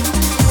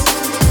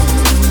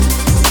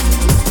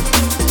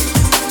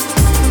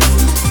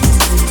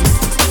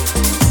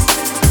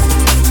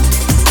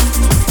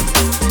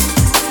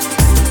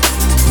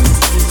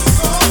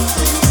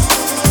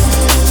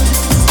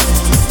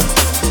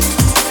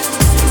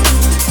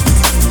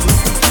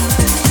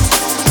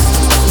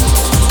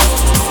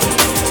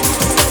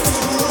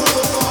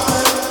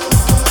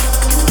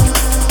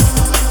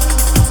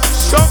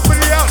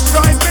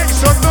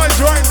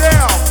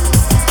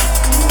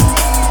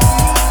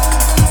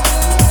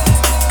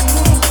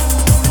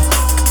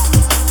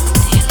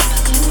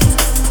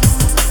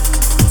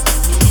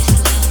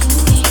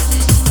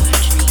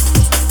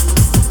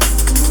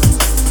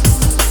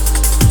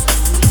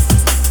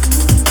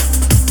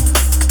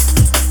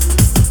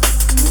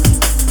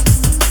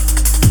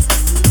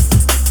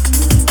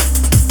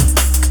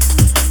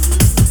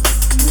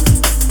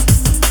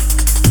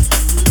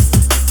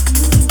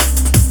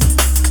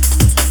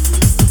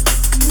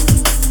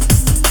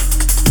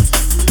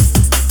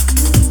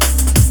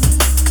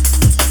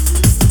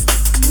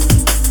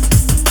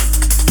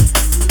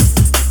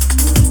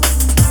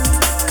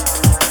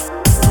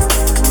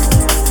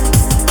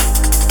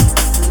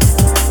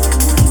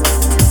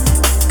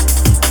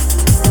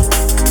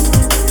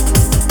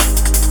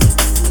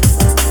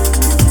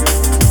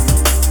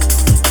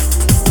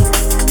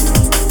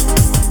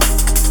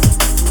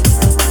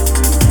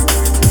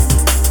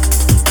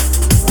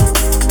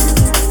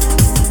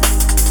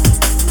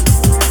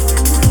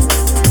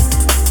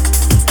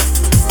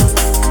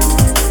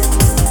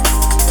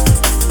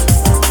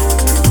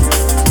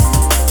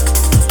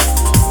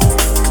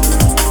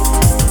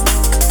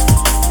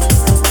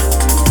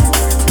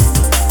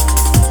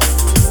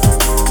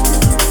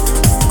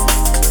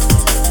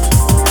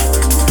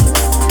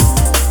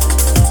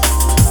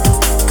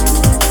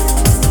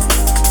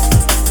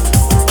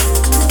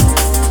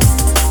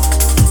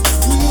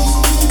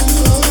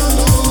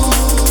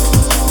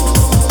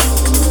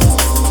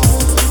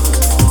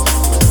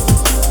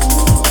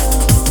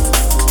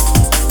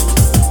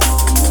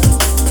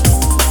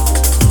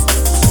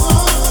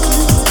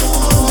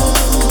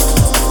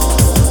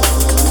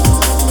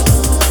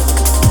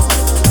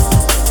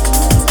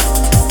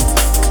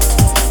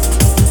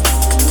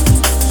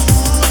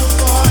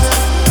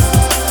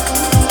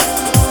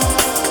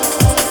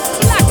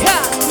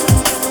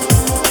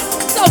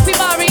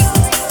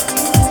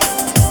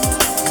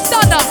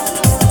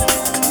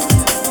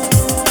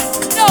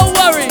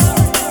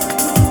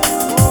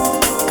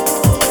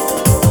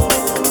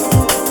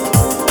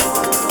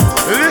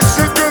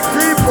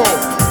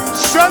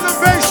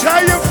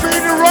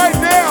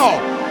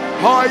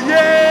 Oh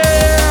yeah!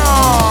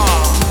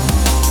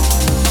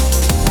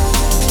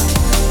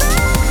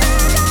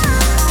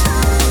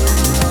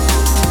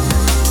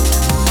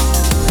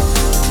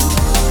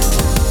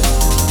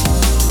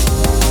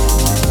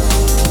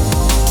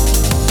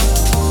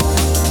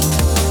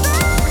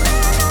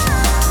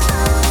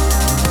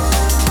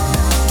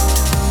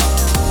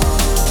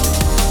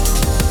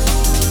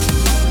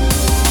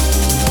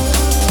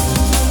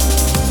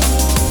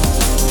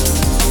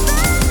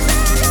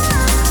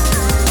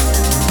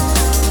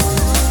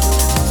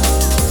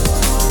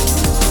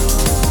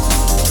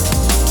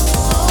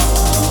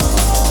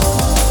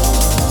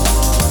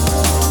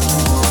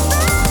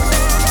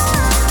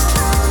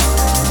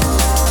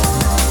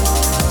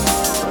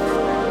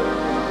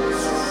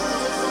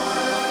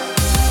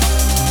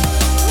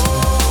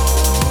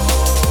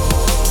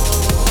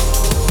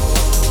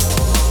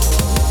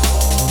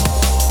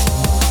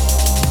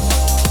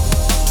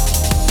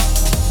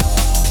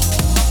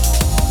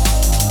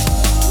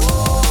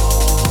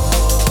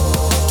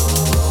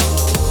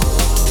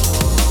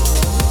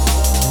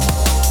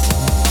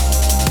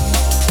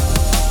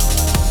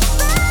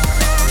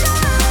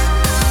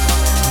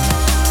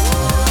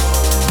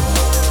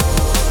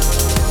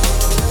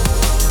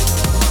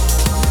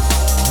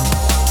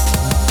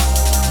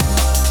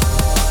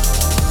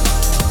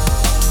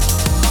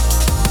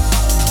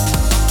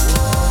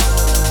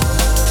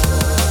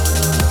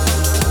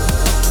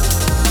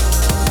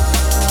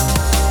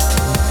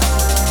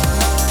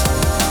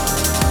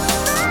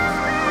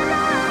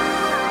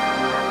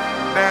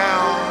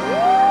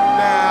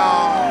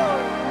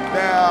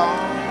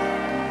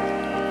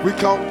 We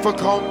come for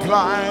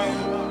comply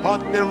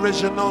on the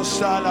original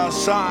SALAT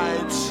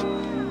sides.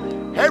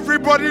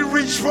 Everybody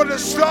reach for the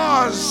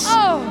stars.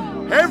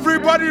 Oh.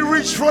 Everybody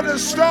reach for the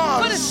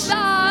stars. For the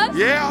stars.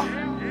 Yeah.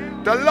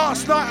 The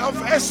last night of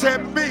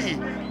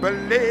SMB.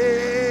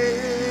 Believe.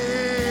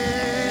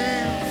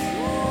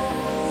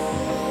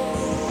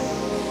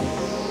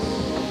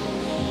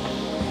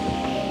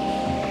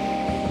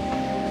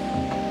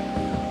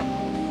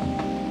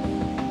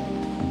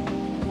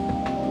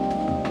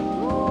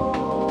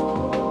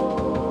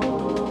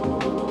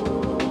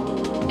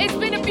 It's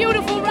been a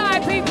beautiful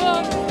ride,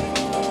 people.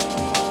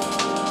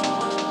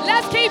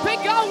 Let's keep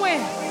it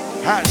going.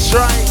 That's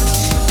right.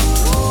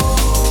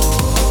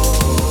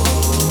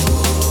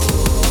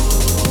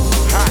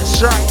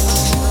 That's right.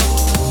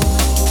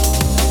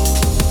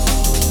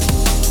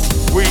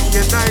 We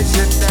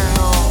united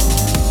now.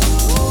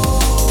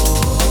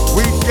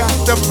 We got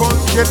the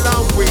funky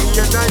we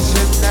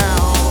united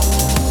now.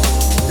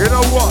 You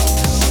know what?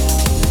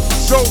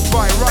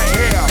 SOFi right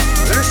here.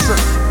 Listen.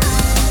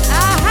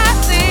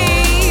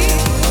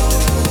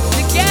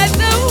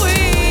 Together we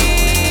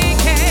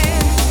can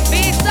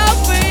be so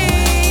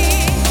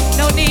free.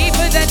 No need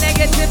for the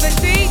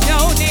negativity, no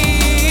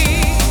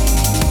need.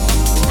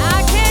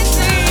 I can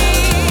see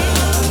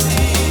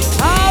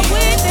all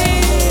we need.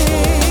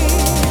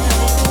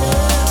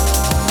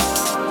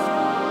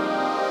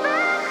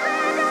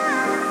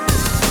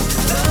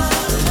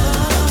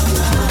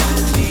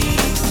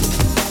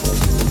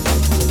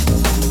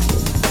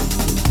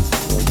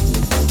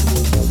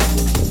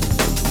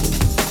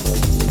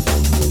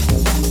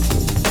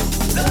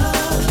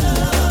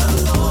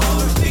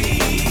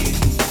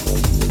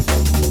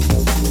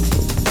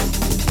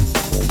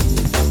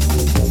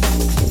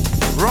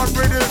 Run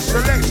with the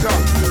selector,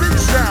 big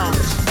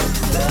sounds.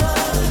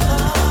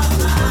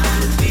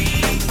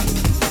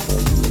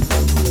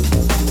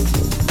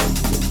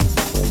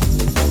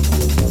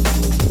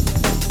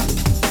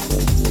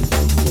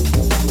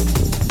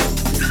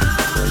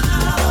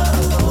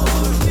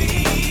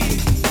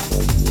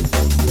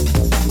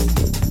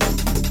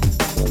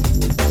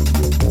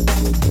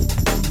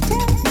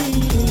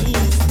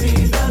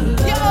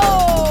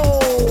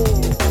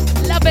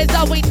 Love is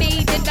all we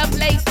need in the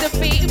place to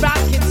be,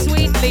 rocking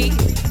sweetly.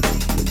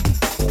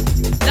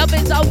 Love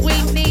is all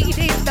we need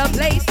in the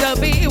place to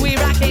be, we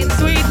rocking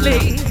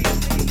sweetly.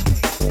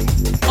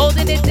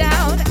 Holding it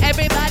down,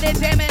 everybody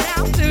jamming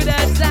out to the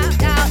sound,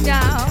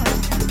 down.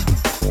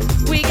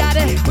 We got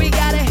it, we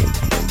got it.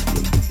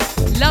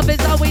 Love is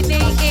all we need.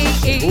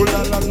 Ooh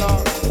la la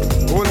la,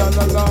 ooh la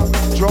la la.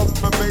 Drum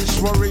and bass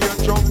warrior,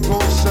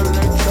 jungle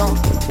selector.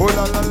 Ooh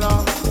la la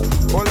la,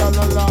 ooh la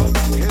la la.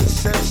 It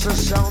sets the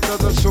sound of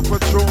the super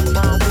true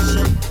man. We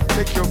say,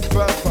 take you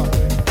further,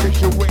 take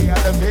your way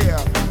out of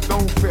here. No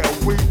fear,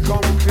 we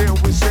come clear.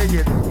 We say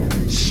it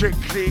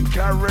strictly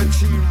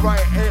guaranteed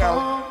right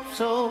here.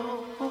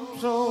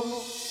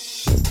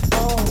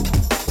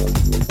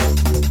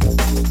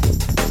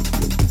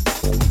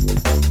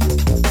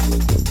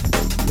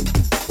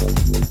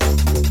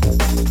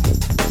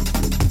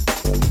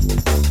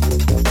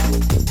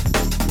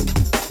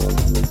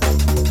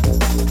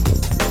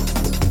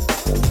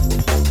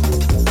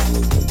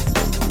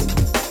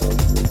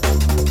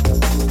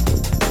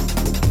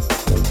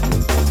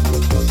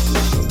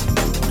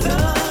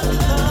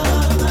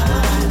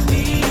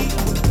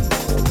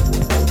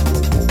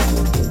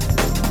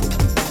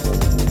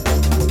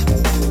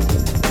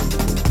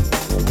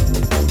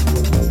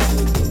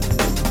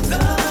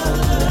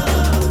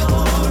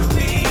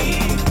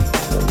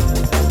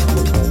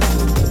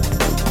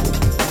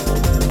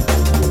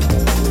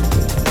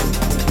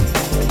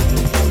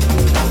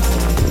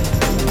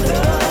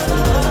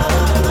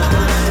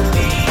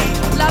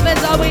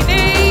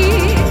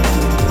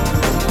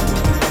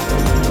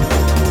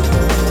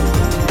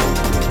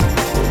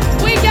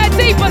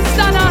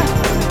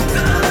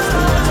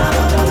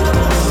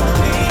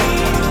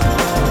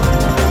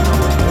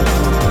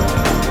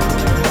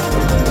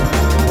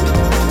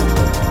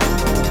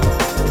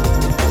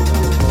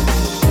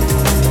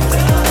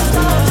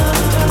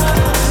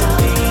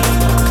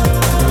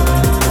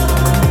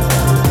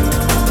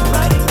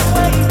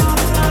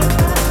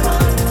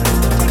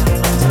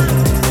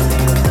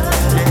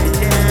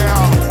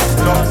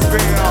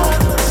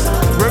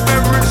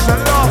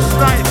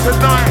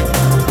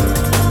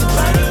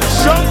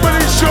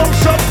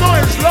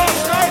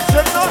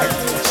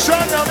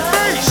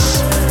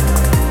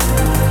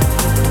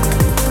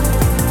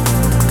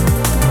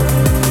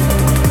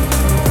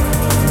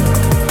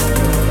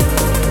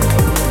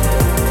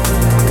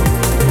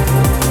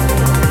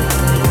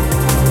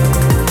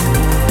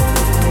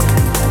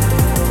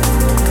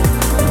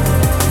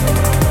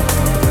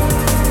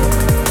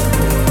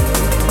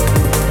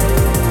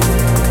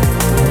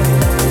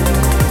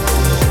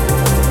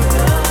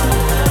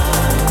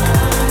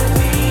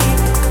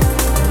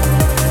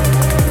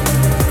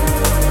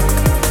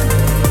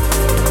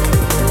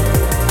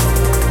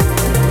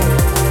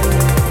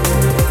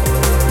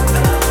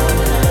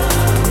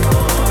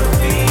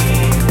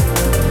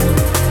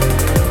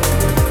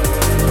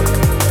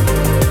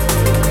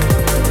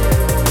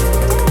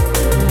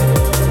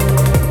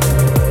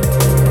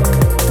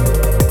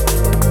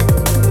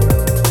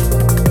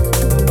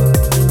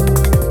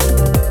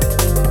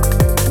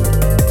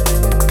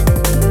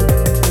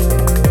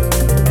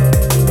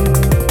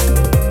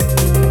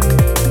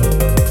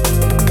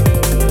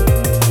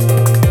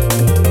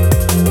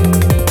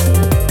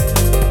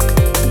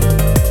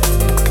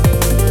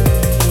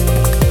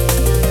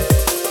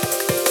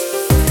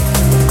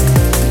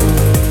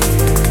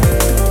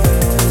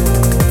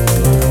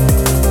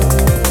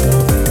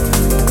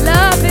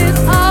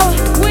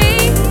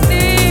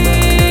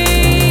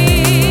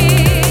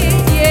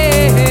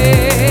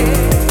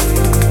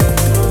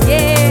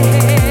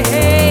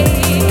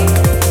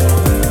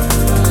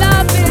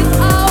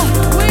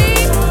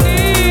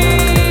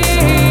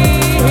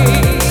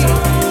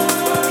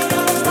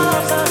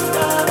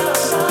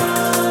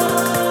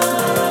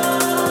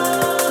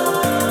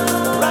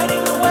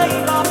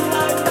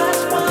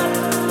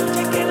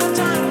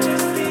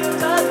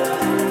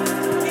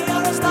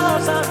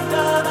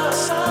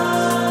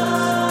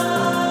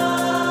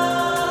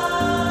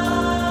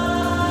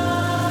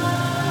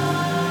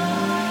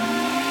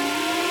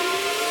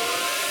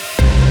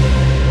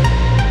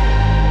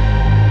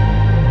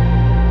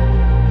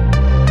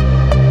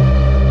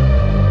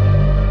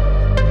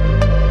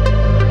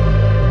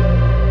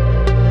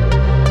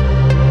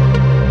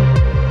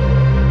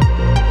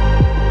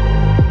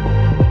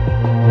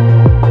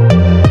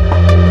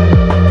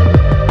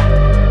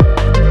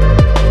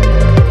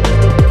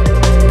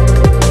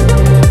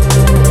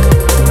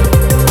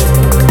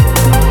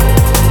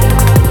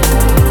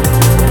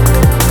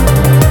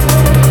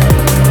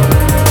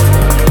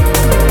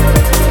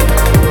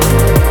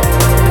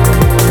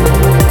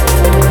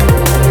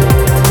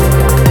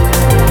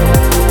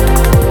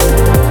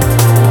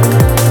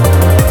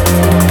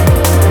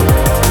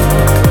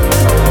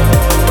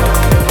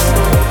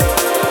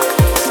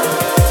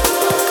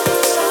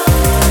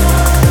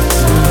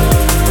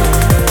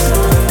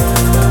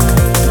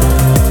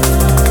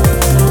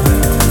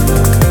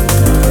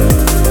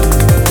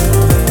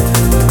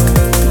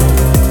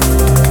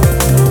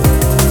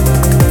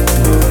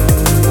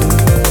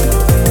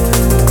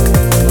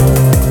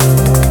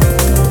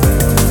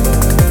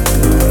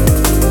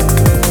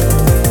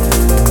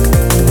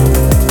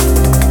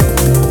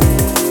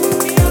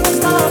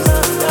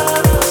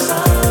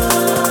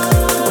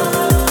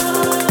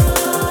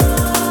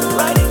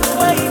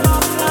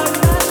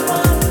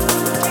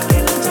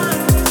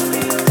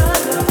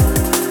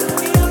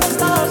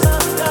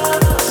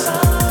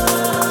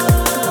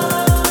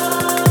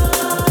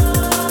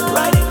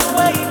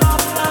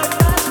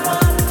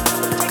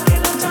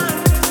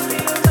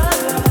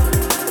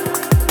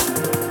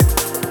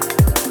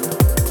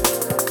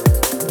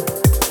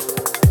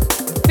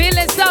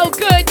 so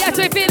good. Yes,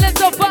 we're feeling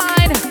so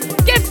fine.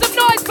 Get some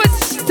noise for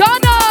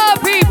Stunna,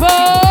 people.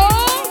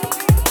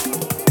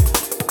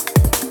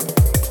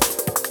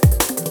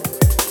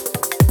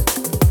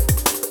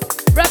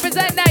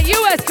 Represent that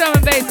US drum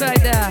and bass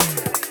right there.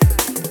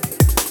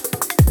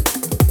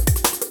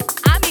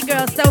 I'm your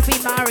girl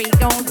Sophie Murray.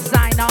 Don't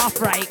sign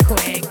off right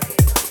quick.